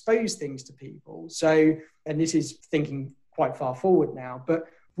to expose things to people. So, and this is thinking quite far forward now, but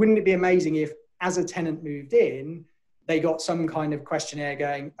wouldn't it be amazing if, as a tenant moved in, they got some kind of questionnaire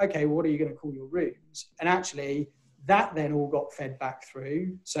going, okay, well, what are you going to call your rooms? And actually, that then all got fed back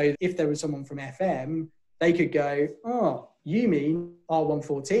through. So if there was someone from FM, they could go, oh, you mean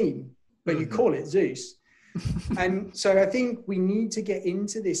R114, but you call it Zeus. And so I think we need to get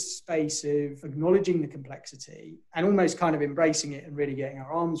into this space of acknowledging the complexity and almost kind of embracing it and really getting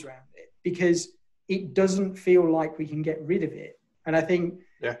our arms around it, because it doesn't feel like we can get rid of it. And I think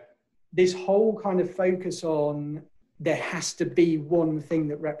this whole kind of focus on there has to be one thing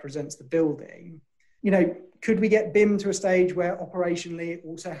that represents the building. Could we get BIM to a stage where operationally it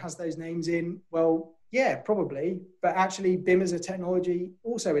also has those names in? Well, yeah, probably. But actually BIM as a technology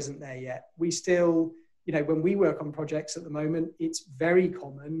also isn't there yet. We still, when we work on projects at the moment, it's very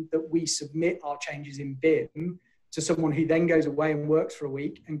common that we submit our changes in BIM to someone who then goes away and works for a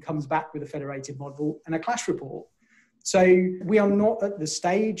week and comes back with a federated model and a clash report. So we are not at the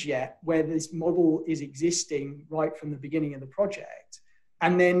stage yet where this model is existing right from the beginning of the project.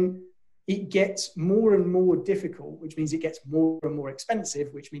 And then it gets more and more difficult, which means it gets more and more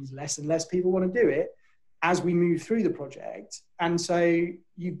expensive, which means less and less people want to do it as we move through the project. And so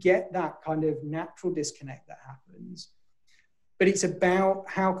you get that kind of natural disconnect that happens. But it's about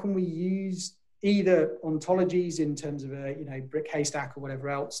how can we use either ontologies in terms of a brick haystack or whatever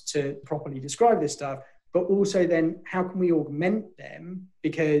else to properly describe this stuff, but also then how can we augment them?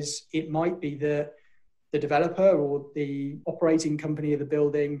 Because it might be that the developer or the operating company of the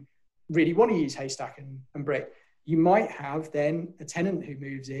building really want to use haystack and brick. You might have then a tenant who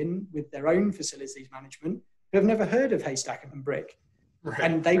moves in with their own facilities management who have never heard of haystack and brick.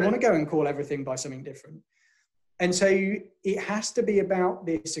 And they want to go and call everything by something different. And so it has to be about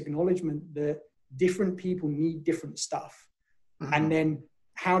this acknowledgement that different people need different stuff. And then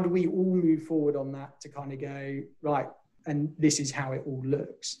how do we all move forward on that to kind of go, right, and this is how it all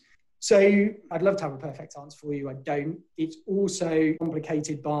looks. So I'd love to have a perfect answer for you. I don't. It's also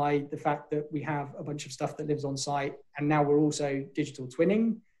complicated by the fact that we have a bunch of stuff that lives on site, and now we're also digital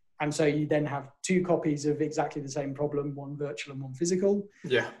twinning. And so you then have 2 copies of exactly the same problem, one virtual and one physical.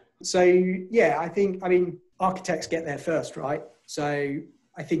 Yeah. So yeah, I mean, architects get there first, right? So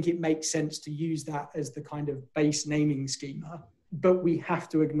I think it makes sense to use that as the kind of base naming schema, but we have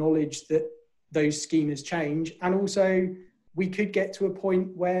to acknowledge that those schemas change. And also we could get to a point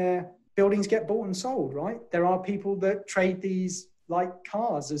where buildings get bought and sold, right? There are people that trade these like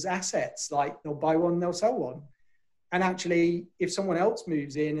cars as assets, like they'll buy one, they'll sell one. And actually, if someone else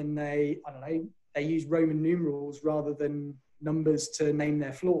moves in and they use Roman numerals rather than numbers to name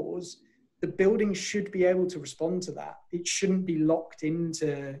their floors, the building should be able to respond to that. It shouldn't be locked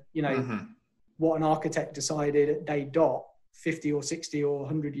into, what an architect decided at day dot, 50 or 60 or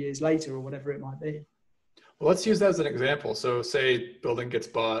 100 years later, or whatever it might be. Well, let's use that as an example. So say building gets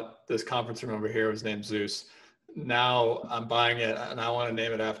bought, this conference room over here was named Zeus. now I'm buying it and I want to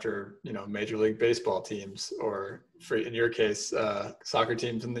name it after, Major League Baseball teams, or for, in your case, soccer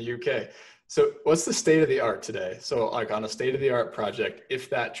teams in the UK. So what's the state of the art today? So like on a state of the art project, if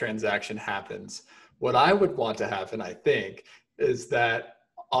that transaction happens, what I would want to happen, I think, is that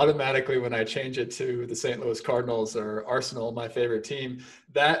automatically when I change it to the St. Louis Cardinals or Arsenal, my favorite team,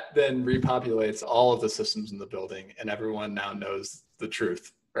 that then repopulates all of the systems in the building and everyone now knows the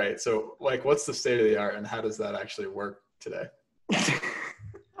truth, right? So like, what's the state of the art and how does that actually work today?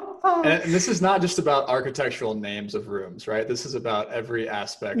 And this is not just about architectural names of rooms, right? This is about every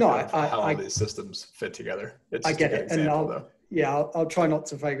aspect of how all these systems fit together. It's I just get a good it. example, though. I'll try not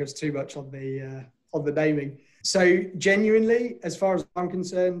to focus too much on the naming. So genuinely, as far as I'm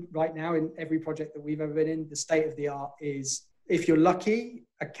concerned, right now in every project that we've ever been in, the state of the art is, if you're lucky,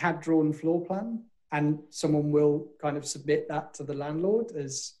 a CAD drawn floor plan, and someone will kind of submit that to the landlord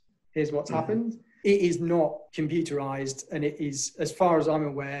as here's what's happened. It is not computerized, and it is, as far as I'm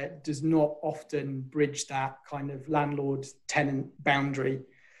aware, does not often bridge that kind of landlord-tenant boundary.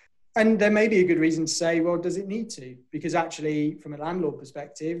 And there may be a good reason to say, well, does it need to? Because actually, from a landlord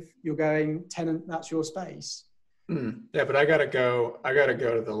perspective, you're going, tenant, that's your space. Yeah, but I gotta go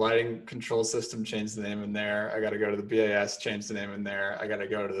to the lighting control system, change the name in there. I gotta go to the BAS, change the name in there. I gotta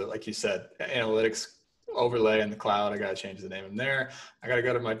go to the, like you said, analytics overlay in the cloud. I gotta change the name in there. I gotta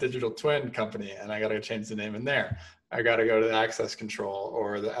go to my digital twin company and I gotta change the name in there. I gotta go to the access control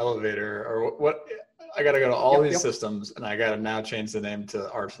or the elevator or what. I gotta go to all these systems and I gotta now change the name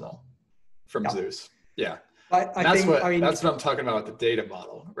to Arsenal from Zeus. Yeah. That's what I'm talking about with the data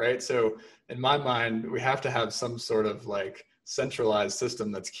model, right? So in my mind, we have to have some sort of like centralized system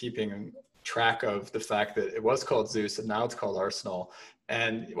that's keeping track of the fact that it was called Zeus and now it's called Arsenal.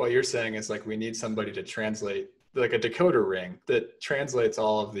 And what you're saying is like, we need somebody to translate, like a decoder ring that translates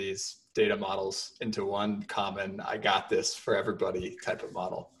all of these data models into one common, I got this for everybody type of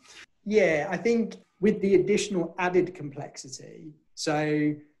model. Yeah, I think with the additional added complexity.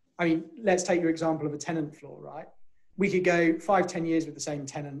 So, I mean, let's take your example of a tenant floor, right? We could go 5-10 years with the same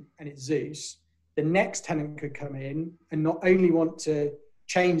tenant and it's Zeus. The next tenant could come in and not only want to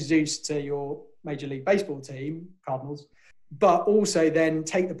change Zeus to your Major League Baseball team, Cardinals, but also then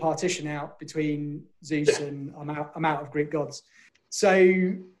take the partition out between Zeus and I'm out of Greek gods.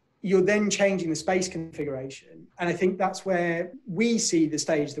 So you're then changing the space configuration. And I think that's where we see the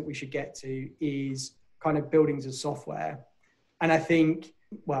stage that we should get to is kind of buildings as software. And I think,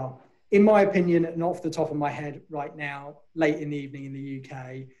 well, in my opinion, and off the top of my head right now, late in the evening in the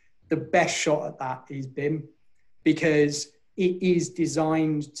UK, the best shot at that is BIM, because it is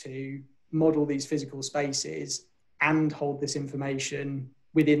designed to model these physical spaces and hold this information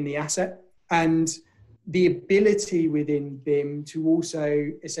within the asset. And the ability within BIM to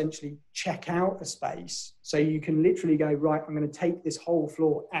also essentially check out a space. So you can literally go, right, I'm going to take this whole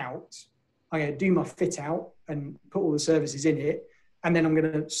floor out. I'm going to do my fit out and put all the services in it. And then I'm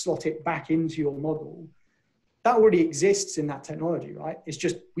going to slot it back into your model. That already exists in that technology, right? It's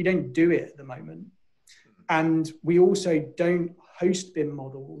just, we don't do it at the moment. And we also don't host BIM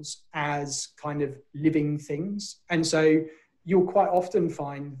models as kind of living things. And so you'll quite often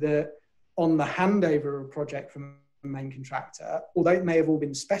find that on the handover of a project from a main contractor, although it may have all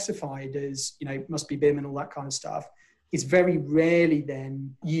been specified as, must be BIM and all that kind of stuff, it's very rarely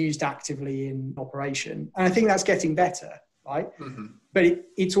then used actively in operation. And I think that's getting better, right? But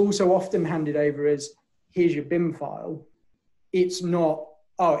it's also often handed over as, here's your BIM file. It's not,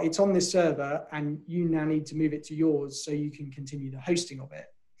 oh, it's on this server and you now need to move it to yours so you can continue the hosting of it.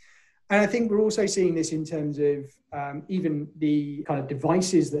 And I think we're also seeing this in terms of even the kind of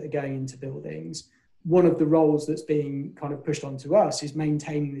devices that are going into buildings. One of the roles that's being kind of pushed onto us is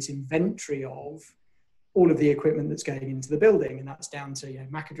maintaining this inventory of all of the equipment that's going into the building. And that's down to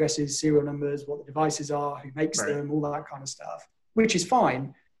MAC addresses, serial numbers, what the devices are, who makes them, all that kind of stuff, which is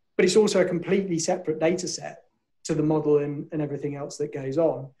fine. But it's also a completely separate data set to the model and everything else that goes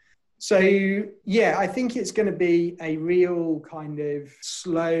on. So, yeah, I think it's going to be a real kind of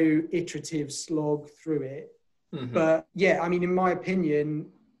slow, iterative slog through it. But yeah, I mean, in my opinion,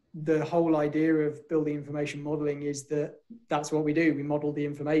 the whole idea of building information modeling is that that's what we do. We model the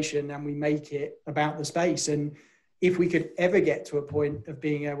information and we make it about the space. And if we could ever get to a point of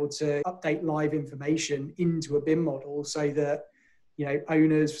being able to update live information into a BIM model so that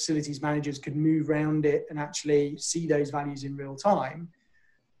owners, facilities managers could move around it and actually see those values in real time.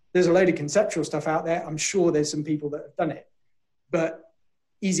 There's a load of conceptual stuff out there. I'm sure there's some people that have done it, but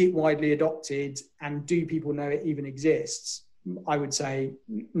is it widely adopted and do people know it even exists? I would say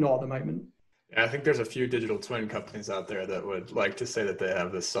not at the moment. Yeah, I think there's a few digital twin companies out there that would like to say that they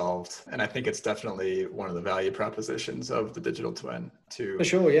have this solved. And I think it's definitely one of the value propositions of the digital twin For to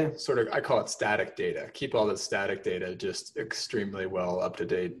sure, yeah. sort of, I call it static data, keep all this static data just extremely well up to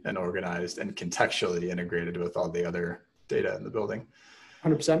date and organized and contextually integrated with all the other data in the building.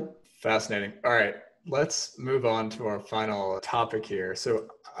 100%. Fascinating. All right, let's move on to our final topic here. So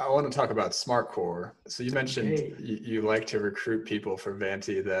I want to talk about SmartCore. So you mentioned you like to recruit people for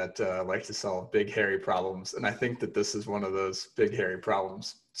Vanti that like to solve big, hairy problems. And I think that this is one of those big, hairy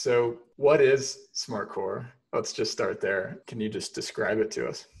problems. So what is SmartCore? Let's just start there. Can you just describe it to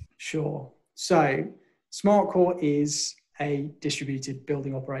us? Sure. So SmartCore is a distributed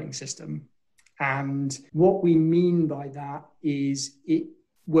building operating system. And what we mean by that is it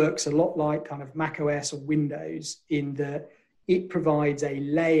works a lot like kind of Mac OS or Windows in that it provides a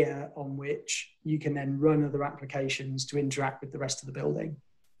layer on which you can then run other applications to interact with the rest of the building.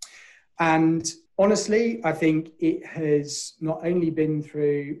 And honestly, I think it has not only been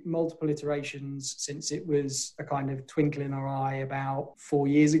through multiple iterations since it was a kind of twinkle in our eye about 4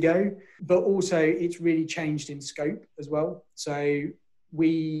 years ago, but also it's really changed in scope as well. So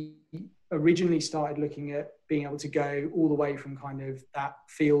we originally started looking at being able to go all the way from kind of that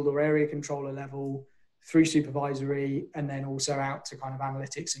field or area controller level through supervisory and then also out to kind of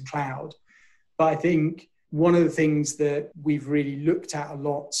analytics and cloud. But I think one of the things that we've really looked at a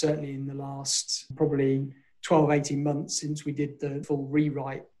lot, certainly in the last probably 12, 18 months since we did the full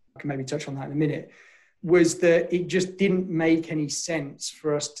rewrite, I can maybe touch on that in a minute, was that it just didn't make any sense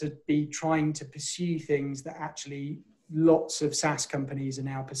for us to be trying to pursue things that actually lots of SaaS companies are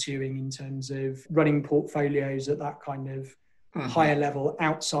now pursuing in terms of running portfolios at that kind of higher level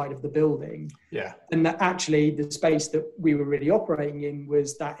outside of the building. Yeah. And that actually the space that we were really operating in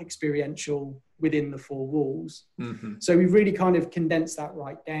was that experiential within the four walls. So we've really kind of condensed that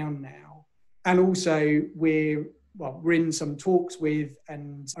right down now. And also we're in some talks with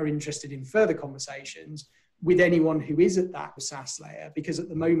and are interested in further conversations with anyone who is at that SaaS layer, because at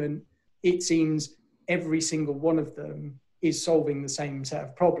the moment it seems every single one of them is solving the same set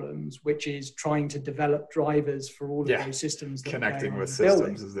of problems, which is trying to develop drivers for all of those systems. That connecting with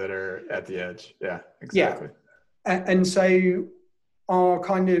systems that are at the edge. Yeah, exactly. Yeah. And so our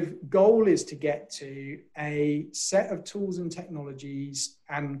kind of goal is to get to a set of tools and technologies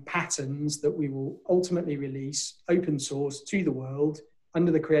and patterns that we will ultimately release open source to the world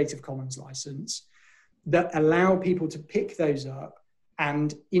under the Creative Commons license that allow people to pick those up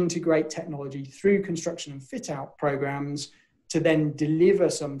and integrate technology through construction and fit out programs to then deliver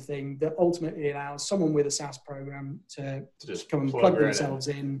something that ultimately allows someone with a SaaS program to just come and plug themselves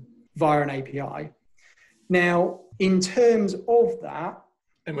in via an API. Now, in terms of that.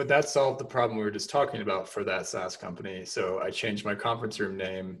 And would that solve the problem we were just talking about for that SaaS company? So I changed my conference room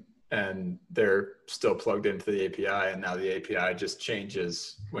name and they're still plugged into the API, and now the API just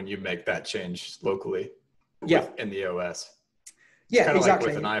changes when you make that change locally in the OS. It's kind of like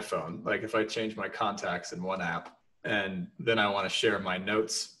with an iPhone. Like if I change my contacts in one app and then I want to share my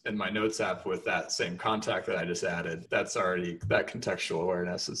notes in my notes app with that same contact that I just added, that's already, that contextual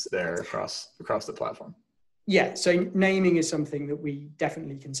awareness is there across the platform. Yeah, so naming is something that we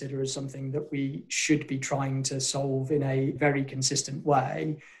definitely consider as something that we should be trying to solve in a very consistent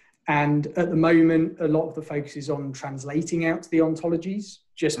way. And at the moment, a lot of the focus is on translating out the ontologies,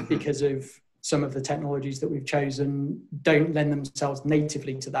 just because of some of the technologies that we've chosen don't lend themselves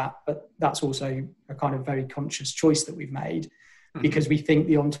natively to that. But that's also a kind of very conscious choice that we've made, because we think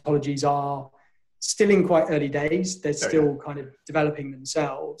the ontologies are still in quite early days. They're still kind of developing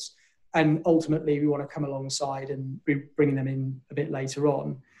themselves. And ultimately, we want to come alongside and be bringing them in a bit later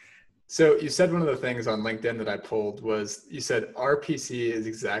on. So you said one of the things on LinkedIn that I pulled was you said RPC is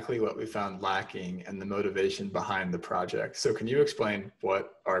exactly what we found lacking and the motivation behind the project. So can you explain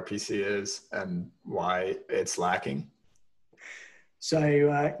what RPC is and why it's lacking?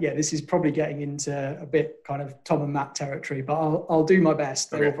 So this is probably getting into a bit kind of Tom and Matt territory, but I'll do my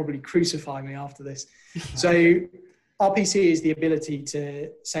best. They will probably crucify me after this. So RPC is the ability to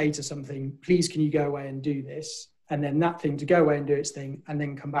say to something, please, can you go away and do this? And then that thing to go away and do its thing and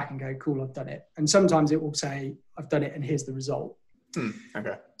then come back and go, cool, I've done it. And sometimes it will say, I've done it and here's the result.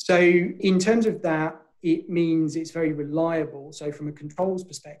 Okay. So in terms of that, it means it's very reliable. So from a controls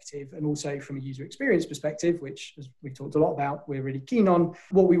perspective and also from a user experience perspective, which as we've talked a lot about, we're really keen on,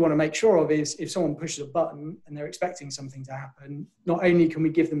 what we want to make sure of is if someone pushes a button and they're expecting something to happen, not only can we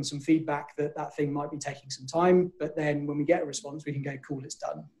give them some feedback that that thing might be taking some time, but then when we get a response, we can go, cool, it's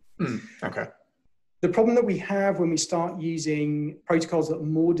done. Okay. The problem that we have when we start using protocols that are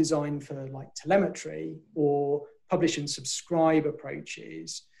more designed for like telemetry or publish and subscribe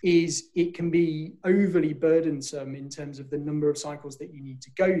approaches is it can be overly burdensome in terms of the number of cycles that you need to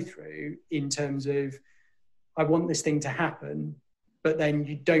go through in terms of, I want this thing to happen, but then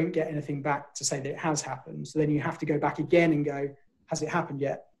you don't get anything back to say that it has happened. So then you have to go back again and go, has it happened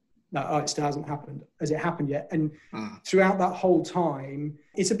yet? No, oh, it still hasn't happened. Has it happened yet? And throughout that whole time,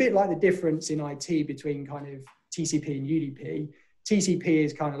 it's a bit like the difference in IT between kind of TCP and UDP. TCP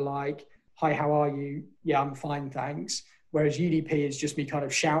is kind of like, hi, how are you? Yeah, I'm fine, thanks. Whereas UDP is just me kind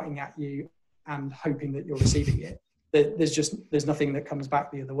of shouting at you and hoping that you're receiving it. There's nothing that comes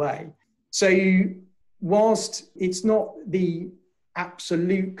back the other way. So whilst it's not the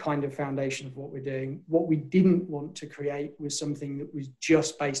absolute kind of foundation of what we're doing, what we didn't want to create was something that was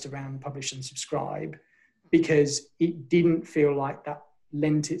just based around publish and subscribe, because it didn't feel like that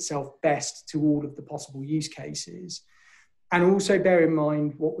lent itself best to all of the possible use cases. And also bear in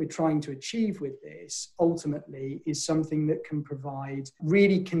mind what we're trying to achieve with this ultimately is something that can provide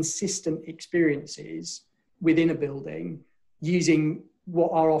really consistent experiences within a building using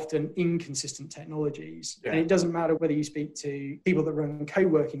what are often inconsistent technologies. Yeah. And it doesn't matter whether you speak to people that run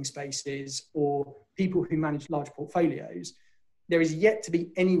co-working spaces or people who manage large portfolios. There is yet to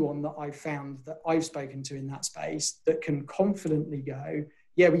be anyone that I've found that I've spoken to in that space that can confidently go,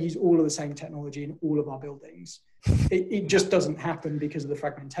 yeah, we use all of the same technology in all of our buildings. It just doesn't happen because of the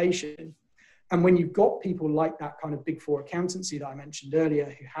fragmentation. And when you've got people like that kind of big four accountancy that I mentioned earlier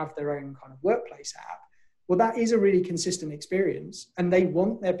who have their own kind of workplace app, well, that is a really consistent experience. And they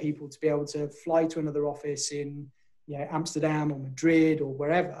want their people to be able to fly to another office in Amsterdam or Madrid or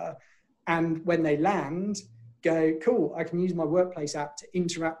wherever. And when they land, go, cool, I can use my workplace app to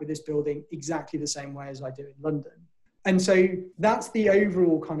interact with this building exactly the same way as I do in London. And so that's the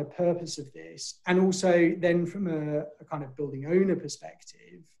overall kind of purpose of this. And also then from a kind of building owner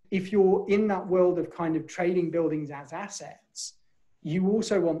perspective, if you're in that world of kind of trading buildings as assets, you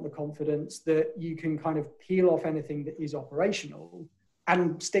also want the confidence that you can kind of peel off anything that is operational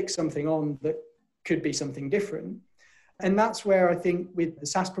and stick something on that could be something different. And that's where I think with the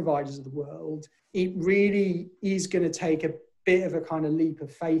SaaS providers of the world, it really is going to take a bit of a kind of leap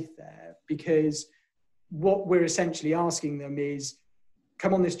of faith there, because what we're essentially asking them is,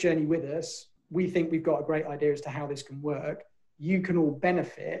 come on this journey with us. We think we've got a great idea as to how this can work. You can all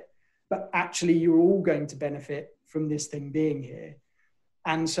benefit, but actually you're all going to benefit from this thing being here.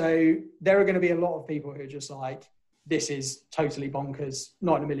 And so there are going to be a lot of people who are just like, this is totally bonkers,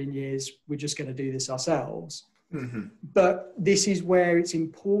 not in a million years, we're just going to do this ourselves. Mm-hmm. But this is where it's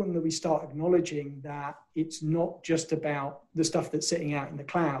important that we start acknowledging that it's not just about the stuff that's sitting out in the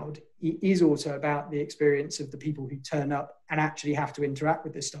cloud. It is also about the experience of the people who turn up and actually have to interact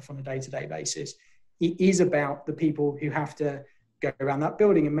with this stuff on a day-to-day basis. It is about the people who have to go around that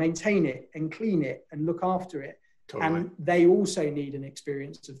building and maintain it and clean it and look after it. Totally. And they also need an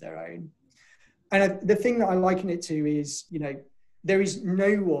experience of their own. And the thing that I liken it to is, there is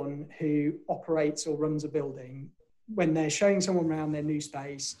no one who operates or runs a building when they're showing someone around their new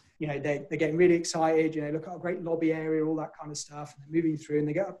space, they're getting really excited, look at a great lobby area, all that kind of stuff. And they're moving through and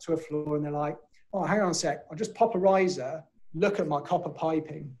they get up to a floor and they're like, oh, hang on a sec, I'll just pop a riser, look at my copper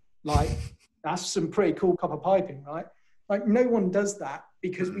piping. Like, that's some pretty cool copper piping, right? Like, no one does that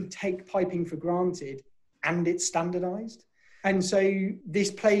because we take piping for granted and it's standardized. And so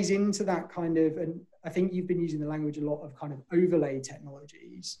this plays into that kind of, and I think you've been using the language a lot of kind of overlay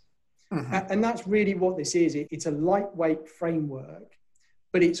technologies. Mm-hmm. And that's really what this is. It's a lightweight framework,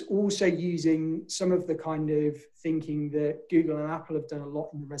 but it's also using some of the kind of thinking that Google and Apple have done a lot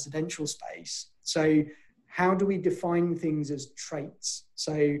in the residential space. So how do we define things as traits?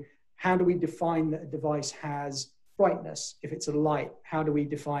 So how do we define that a device has brightness if it's a light? How do we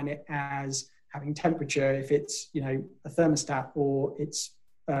define it as having temperature if it's, a thermostat or it's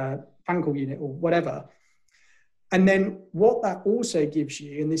a fan call unit or whatever? And then what that also gives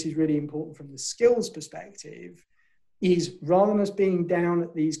you, and this is really important from the skills perspective, is rather than us being down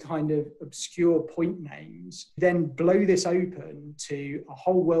at these kind of obscure point names, then blow this open to a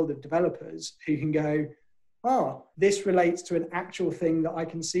whole world of developers who can go, this relates to an actual thing that I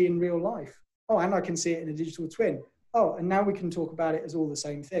can see in real life. Oh, and I can see it in a digital twin. Oh, and now we can talk about it as all the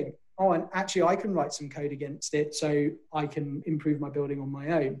same thing. Oh, and actually I can write some code against it so I can improve my building on my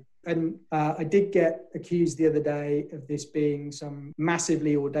own. And I did get accused the other day of this being some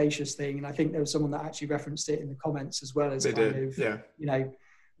massively audacious thing. And I think there was someone that actually referenced it in the comments as well as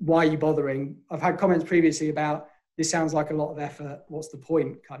why are you bothering? I've had comments previously about this sounds like a lot of effort. What's the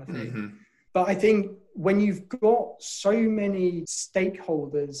point kind of thing? Mm-hmm. But I think when you've got so many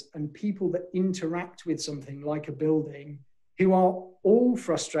stakeholders and people that interact with something like a building who are all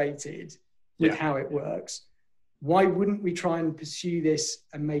frustrated with how it works, why wouldn't we try and pursue this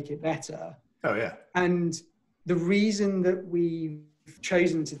and make it better? Oh, yeah. And the reason that we've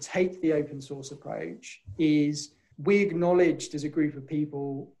chosen to take the open source approach is we acknowledged as a group of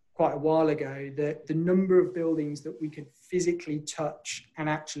people quite a while ago that the number of buildings that we could physically touch and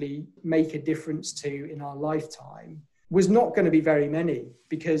actually make a difference to in our lifetime was not going to be very many,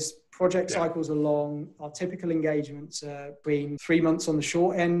 because project cycles are long. Our typical engagements are between 3 months on the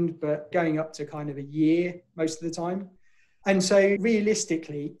short end, but going up to kind of a year most of the time. And so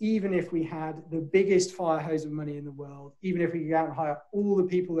realistically, even if we had the biggest fire hose of money in the world, even if we could go out and hire all the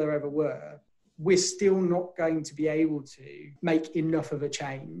people there ever were, we're still not going to be able to make enough of a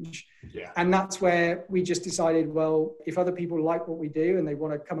change. Yeah. And that's where we just decided, well, if other people like what we do and they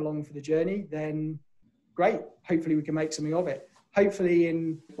want to come along for the journey, then great. Hopefully we can make something of it. Hopefully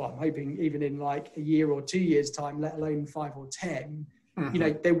I'm hoping even in like a year or 2 years time, let alone 5 or 10,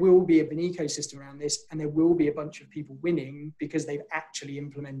 there will be an ecosystem around this, and there will be a bunch of people winning because they've actually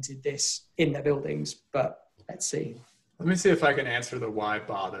implemented this in their buildings. But let's see. Let me see if I can answer the why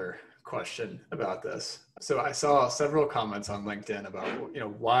bother question about this. So I saw several comments on LinkedIn about,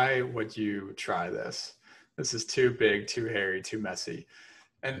 why would you try this? This is too big, too hairy, too messy.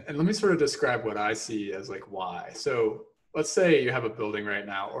 And let me sort of describe what I see as like why. So let's say you have a building right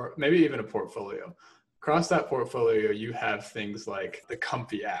now, or maybe even a portfolio. Across that portfolio, you have things like the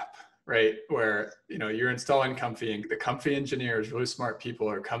Comfy app, right? Where, you're installing Comfy, and the Comfy engineers, really smart people,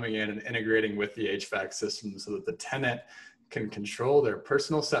 are coming in and integrating with the HVAC system so that the tenant can control their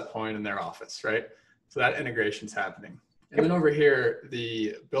personal set point in their office, right? So that integration's happening. And then over here,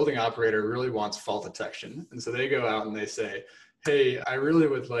 the building operator really wants fault detection. And so they go out and they say, hey, I really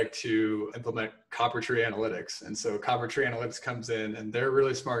would like to implement Copper Tree Analytics. And so Copper Tree Analytics comes in, and they're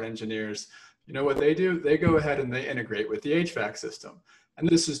really smart engineers. You know what they do? They go ahead and they integrate with the HVAC system. And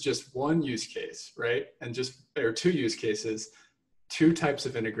this is just one use case, right? And there are 2 use cases, 2 types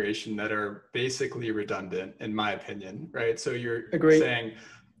of integration that are basically redundant, in my opinion, right? So you're saying,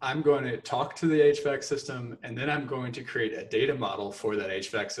 I'm going to talk to the HVAC system, and then I'm going to create a data model for that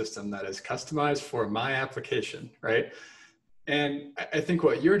HVAC system that is customized for my application, right? And I think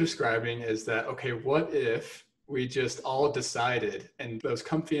what you're describing is that, okay, what if we just all decided, and those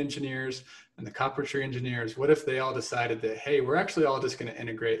Comfy engineers and the Copper Tree engineers, what if they all decided that, hey, we're actually all just going to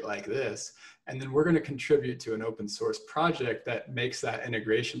integrate like this, and then we're going to contribute to an open source project that makes that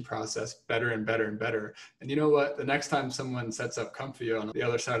integration process better and better and better. And you know what? The next time someone sets up Comfy on the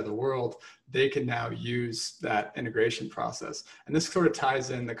other side of the world, they can now use that integration process. And this sort of ties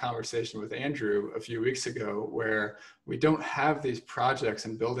in the conversation with Andrew a few weeks ago, where we don't have these projects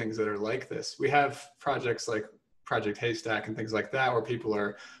and buildings that are like this. We have projects like Project Haystack and things like that, where people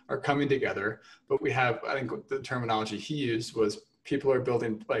are coming together. But we have, I think the terminology he used was, people are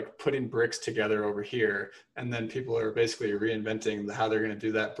building, like putting bricks together over here, and then people are basically reinventing how they're going to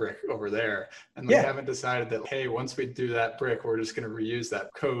do that brick over there. And we haven't decided that, hey, once we do that brick, we're just going to reuse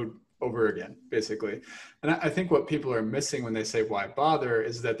that code over again, basically. And I think what people are missing when they say why bother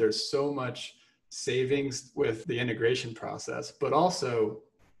is that there's so much savings with the integration process, but also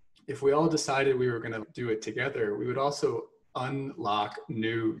if we all decided we were going to do it together, we would also unlock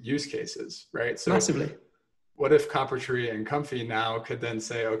new use cases, right? So massively. What if Copper Tree and Comfy now could then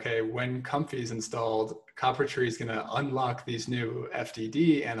say, okay, when Comfy is installed, Copper Tree is going to unlock these new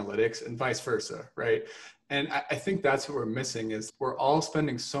FDD analytics and vice versa, right? And I think that's what we're missing, is we're all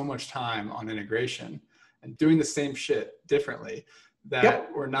spending so much time on integration and doing the same shit differently that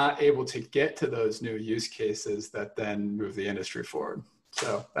we're not able to get to those new use cases that then move the industry forward.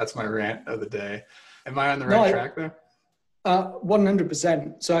 So that's my rant of the day. Am I on the right track there?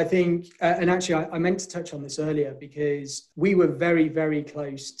 100%. So I think, and actually I meant to touch on this earlier, because we were very, very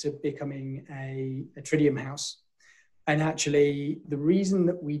close to becoming a Tritium house. And actually the reason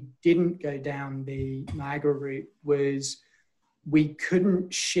that we didn't go down the Niagara route was we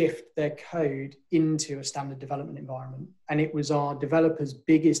couldn't shift their code into a standard development environment. And it was our developers'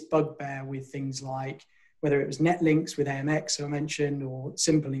 biggest bugbear with things like, whether it was Netlinks with AMX, who I mentioned, or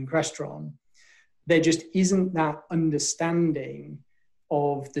Simple in Crestron, there just isn't that understanding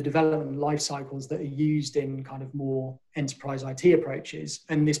of the development life cycles that are used in kind of more enterprise IT approaches.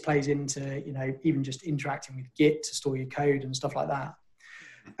 And this plays into, even just interacting with Git to store your code and stuff like that.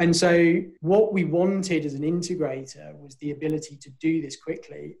 And so what we wanted as an integrator was the ability to do this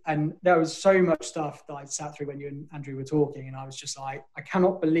quickly. And there was so much stuff that I sat through when you and Andrew were talking, and I was just like, I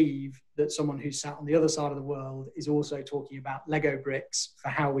cannot believe that someone who's sat on the other side of the world is also talking about Lego bricks for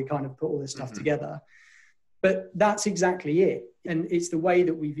how we kind of put all this stuff together. But that's exactly it. And it's the way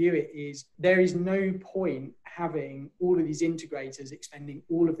that we view it is there is no point having all of these integrators expending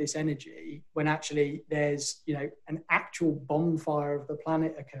all of this energy when actually there's, an actual bonfire of the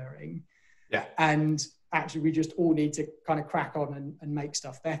planet occurring. Yeah. And actually we just all need to kind of crack on and make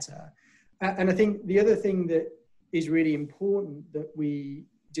stuff better. And I think the other thing that is really important that we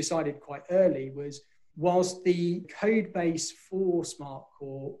decided quite early was, whilst the code base for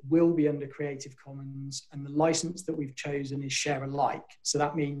SmartCore will be under Creative Commons and the license that we've chosen is share alike. So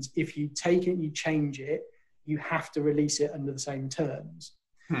that means if you take it and you change it, you have to release it under the same terms.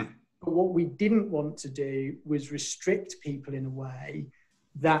 But what we didn't want to do was restrict people in a way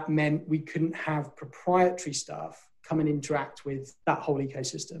that meant we couldn't have proprietary stuff come and interact with that whole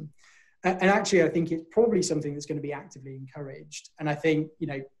ecosystem. And actually, I think it's probably something that's going to be actively encouraged. And I think,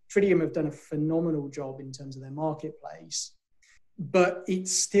 Tritium have done a phenomenal job in terms of their marketplace, but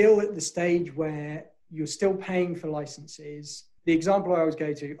it's still at the stage where you're still paying for licenses. The example I always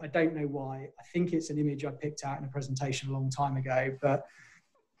go to, I don't know why, I think it's an image I picked out in a presentation a long time ago, but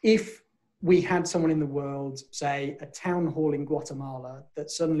if we had someone in the world, say a town hall in Guatemala,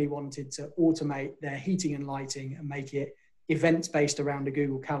 that suddenly wanted to automate their heating and lighting and make it events based around a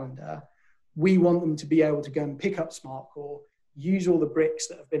Google Calendar, we want them to be able to go and pick up SmartCore, use all the bricks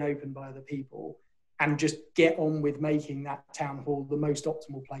that have been opened by other people, and just get on with making that town hall the most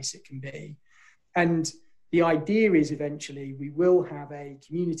optimal place it can be. And the idea is eventually we will have a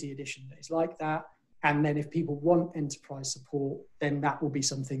community edition that is like that. And then if people want enterprise support, then that will be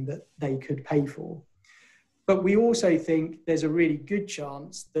something that they could pay for. But we also think there's a really good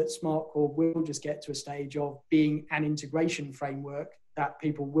chance that SmartCore will just get to a stage of being an integration framework that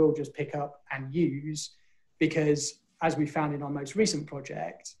people will just pick up and use, because as we found in our most recent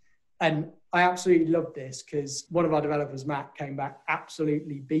project, and I absolutely loved this because one of our developers, Matt, came back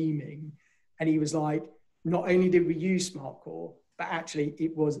absolutely beaming. And he was like, not only did we use SmartCore, but actually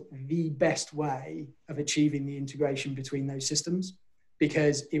it was the best way of achieving the integration between those systems,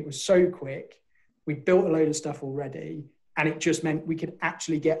 because it was so quick. We built a load of stuff already, and it just meant we could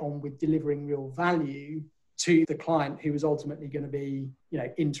actually get on with delivering real value to the client who was ultimately going to be,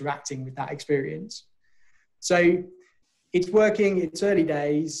 interacting with that experience. So it's working, it's early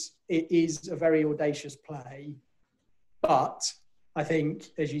days, it is a very audacious play, but I think,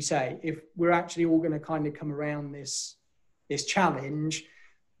 as you say, if we're actually all going to kind of come around this challenge,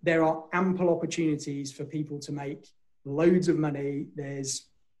 there are ample opportunities for people to make loads of money. There's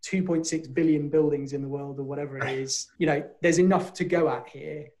 2.6 billion buildings in the world, or whatever it is. There's enough to go at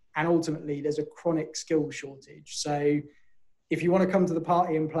here. And ultimately, there's a chronic skill shortage. So if you want to come to the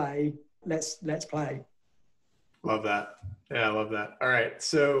party and play, let's play. Love that. Yeah, I love that. All right.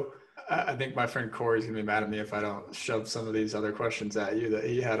 So I think my friend Corey's going to be mad at me if I don't shove some of these other questions at you that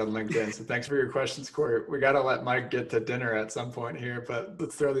he had on LinkedIn. So thanks for your questions, Corey. We got to let Mike get to dinner at some point here, but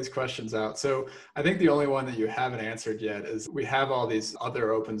let's throw these questions out. So I think the only one that you haven't answered yet is we have all these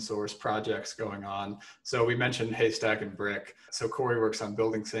other open source projects going on. So we mentioned Haystack and Brick. So Corey works on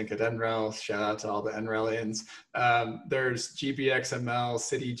Building Sync at NREL. Shout out to all the NRELians. There's GBXML,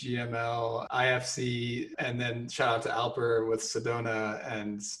 CityGML, IFC, and then shout out to Alper with Sedona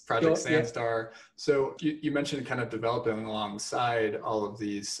and Project Sandstar. Yeah. So you mentioned kind of developing alongside all of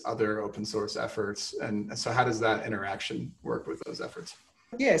these other open source efforts. And so how does that interaction work with those efforts?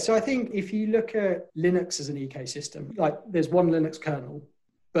 Yeah, so I think if you look at Linux as an ecosystem, like there's one Linux kernel,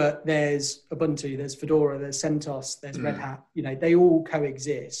 but there's Ubuntu, there's Fedora, there's CentOS, there's Red Hat, they all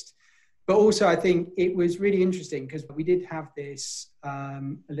coexist. But also I think it was really interesting because we did have this a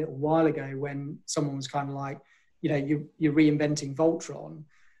little while ago when someone was kind of like, you're reinventing Voltron.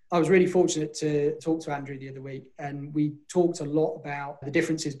 I was really fortunate to talk to Andrew the other week, and we talked a lot about the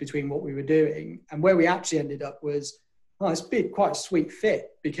differences between what we were doing. And where we actually ended up was, it's been quite a sweet fit,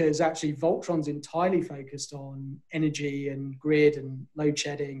 because actually Voltron's entirely focused on energy and grid and load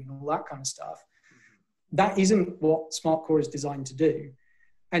shedding and all that kind of stuff. That isn't what SmartCore is designed to do.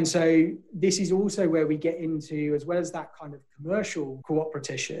 And so this is also where we get into, as well as that kind of commercial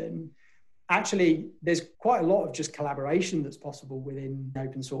cooperation, actually, there's quite a lot of just collaboration that's possible within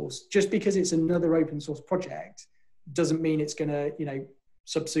open source. Just because it's another open source project doesn't mean it's going to,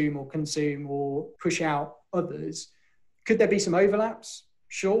 subsume or consume or push out others. Could there be some overlaps?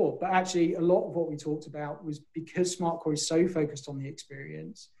 Sure. But actually, a lot of what we talked about was because SmartCore is so focused on the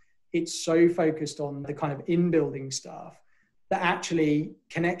experience, it's so focused on the kind of in-building stuff, that actually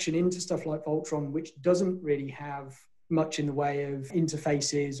connection into stuff like Voltron, which doesn't really have much in the way of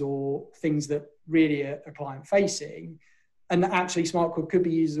interfaces or things that really are client facing, and that actually SmartCore could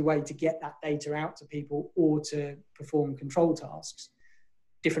be used as a way to get that data out to people or to perform control tasks.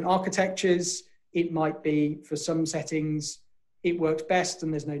 Different architectures, It might be for some settings, it works best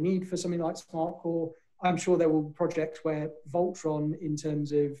and there's no need for something like SmartCore. I'm sure there will be projects where Voltron, in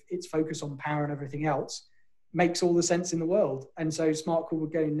terms of its focus on power and everything else, makes all the sense in the world. And so SmartCore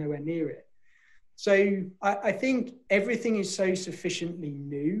would go nowhere near it. So I think everything is so sufficiently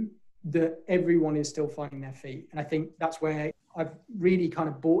new that everyone is still finding their feet. And I think that's where I've really kind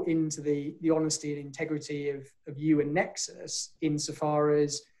of bought into the honesty and integrity of you and Nexus, insofar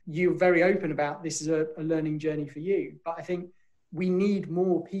as you're very open about this is a learning journey for you. But I think we need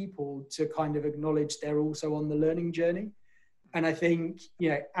more people to kind of acknowledge they're also on the learning journey. And I think,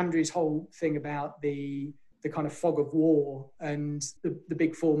 Andrew's whole thing about the kind of fog of war and the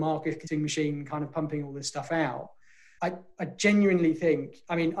big four marketing machine kind of pumping all this stuff out, I genuinely think,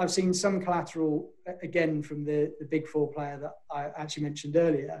 I've seen some collateral, again, from the big four player that I actually mentioned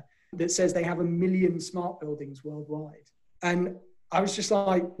earlier, that says they have 1 million smart buildings worldwide. And I was just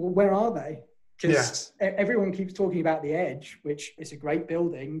like, well, where are they? Because everyone keeps talking about the Edge, which is a great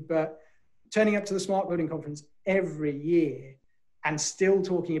building, but turning up to the Smart Building Conference every year and still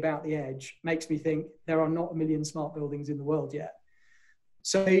talking about the Edge makes me think there are not 1 million smart buildings in the world yet.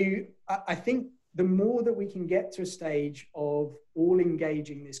 So I think the more that we can get to a stage of all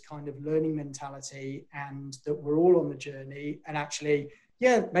engaging this kind of learning mentality, and that we're all on the journey, and actually,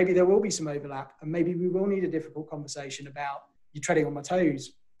 maybe there will be some overlap, and maybe we will need a difficult conversation about you treading on my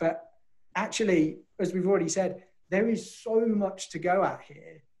toes. But actually, as we've already said, there is so much to go at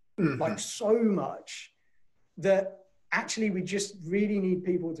here, like so much, that actually we just really need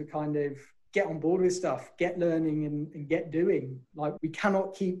people to kind of get on board with stuff, get learning and get doing. Like, we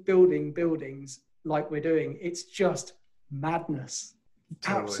cannot keep building buildings like we're doing. It's just madness.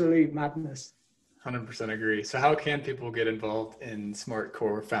 Totally. Absolute madness. 100% agree. So how can people get involved in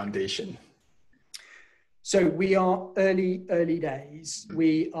SmartCore Foundation? So we are early days.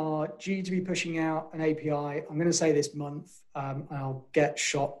 We are due to be pushing out an API. I'm going to say this month. I'll get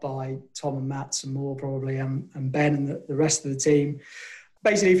shot by Tom and Matt some more probably, and Ben and the rest of the team.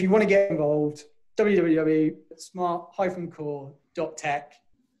 Basically, if you want to get involved, www.smart-core.tech.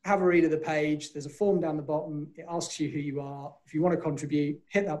 Have a read of the page. There's a form down the bottom. It asks you who you are. If you want to contribute,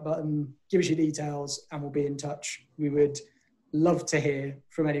 hit that button, give us your details, and we'll be in touch. We would love to hear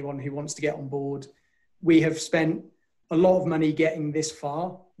from anyone who wants to get on board. We have spent a lot of money getting this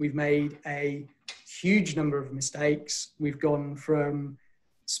far. We've made a huge number of mistakes. We've gone from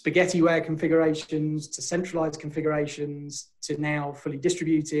spaghettiware configurations to centralized configurations to now fully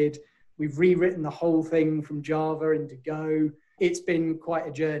distributed. We've rewritten the whole thing from Java into Go. It's been quite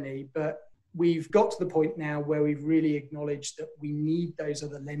a journey, but we've got to the point now where we've really acknowledged that we need those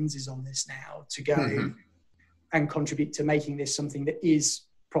other lenses on this now to go and contribute to making this something that is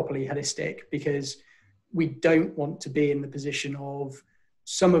properly holistic, because we don't want to be in the position of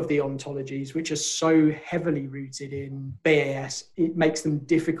some of the ontologies, which are so heavily rooted in BAS. It makes them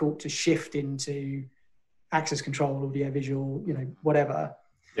difficult to shift into access control, audio, visual, whatever.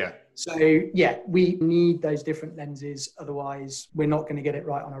 Yeah. So we need those different lenses. Otherwise, we're not going to get it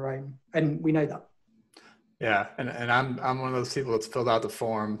right on our own. And we know that. Yeah. And I'm one of those people that's filled out the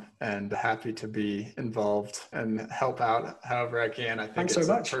form and happy to be involved and help out however I can. I think it's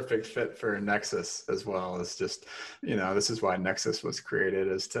a perfect fit for Nexus as well. As just, this is why Nexus was created,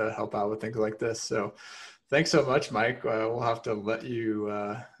 is to help out with things like this. So thanks so much, Mike. We'll have to let you,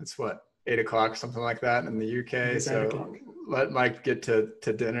 it's 8 o'clock, something like that in the UK. So let Mike get to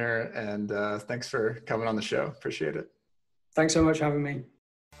dinner, and thanks for coming on the show. Appreciate it. Thanks so much for having me.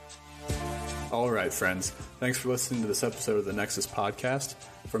 All right, friends. Thanks for listening to this episode of the Nexus podcast.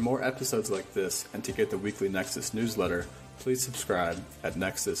 For more episodes like this and to get the weekly Nexus newsletter, please subscribe at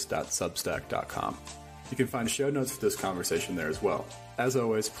nexus.substack.com. You can find show notes for this conversation there as well. As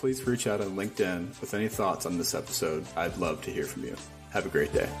always, please reach out on LinkedIn with any thoughts on this episode. I'd love to hear from you. Have a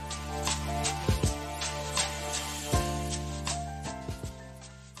great day.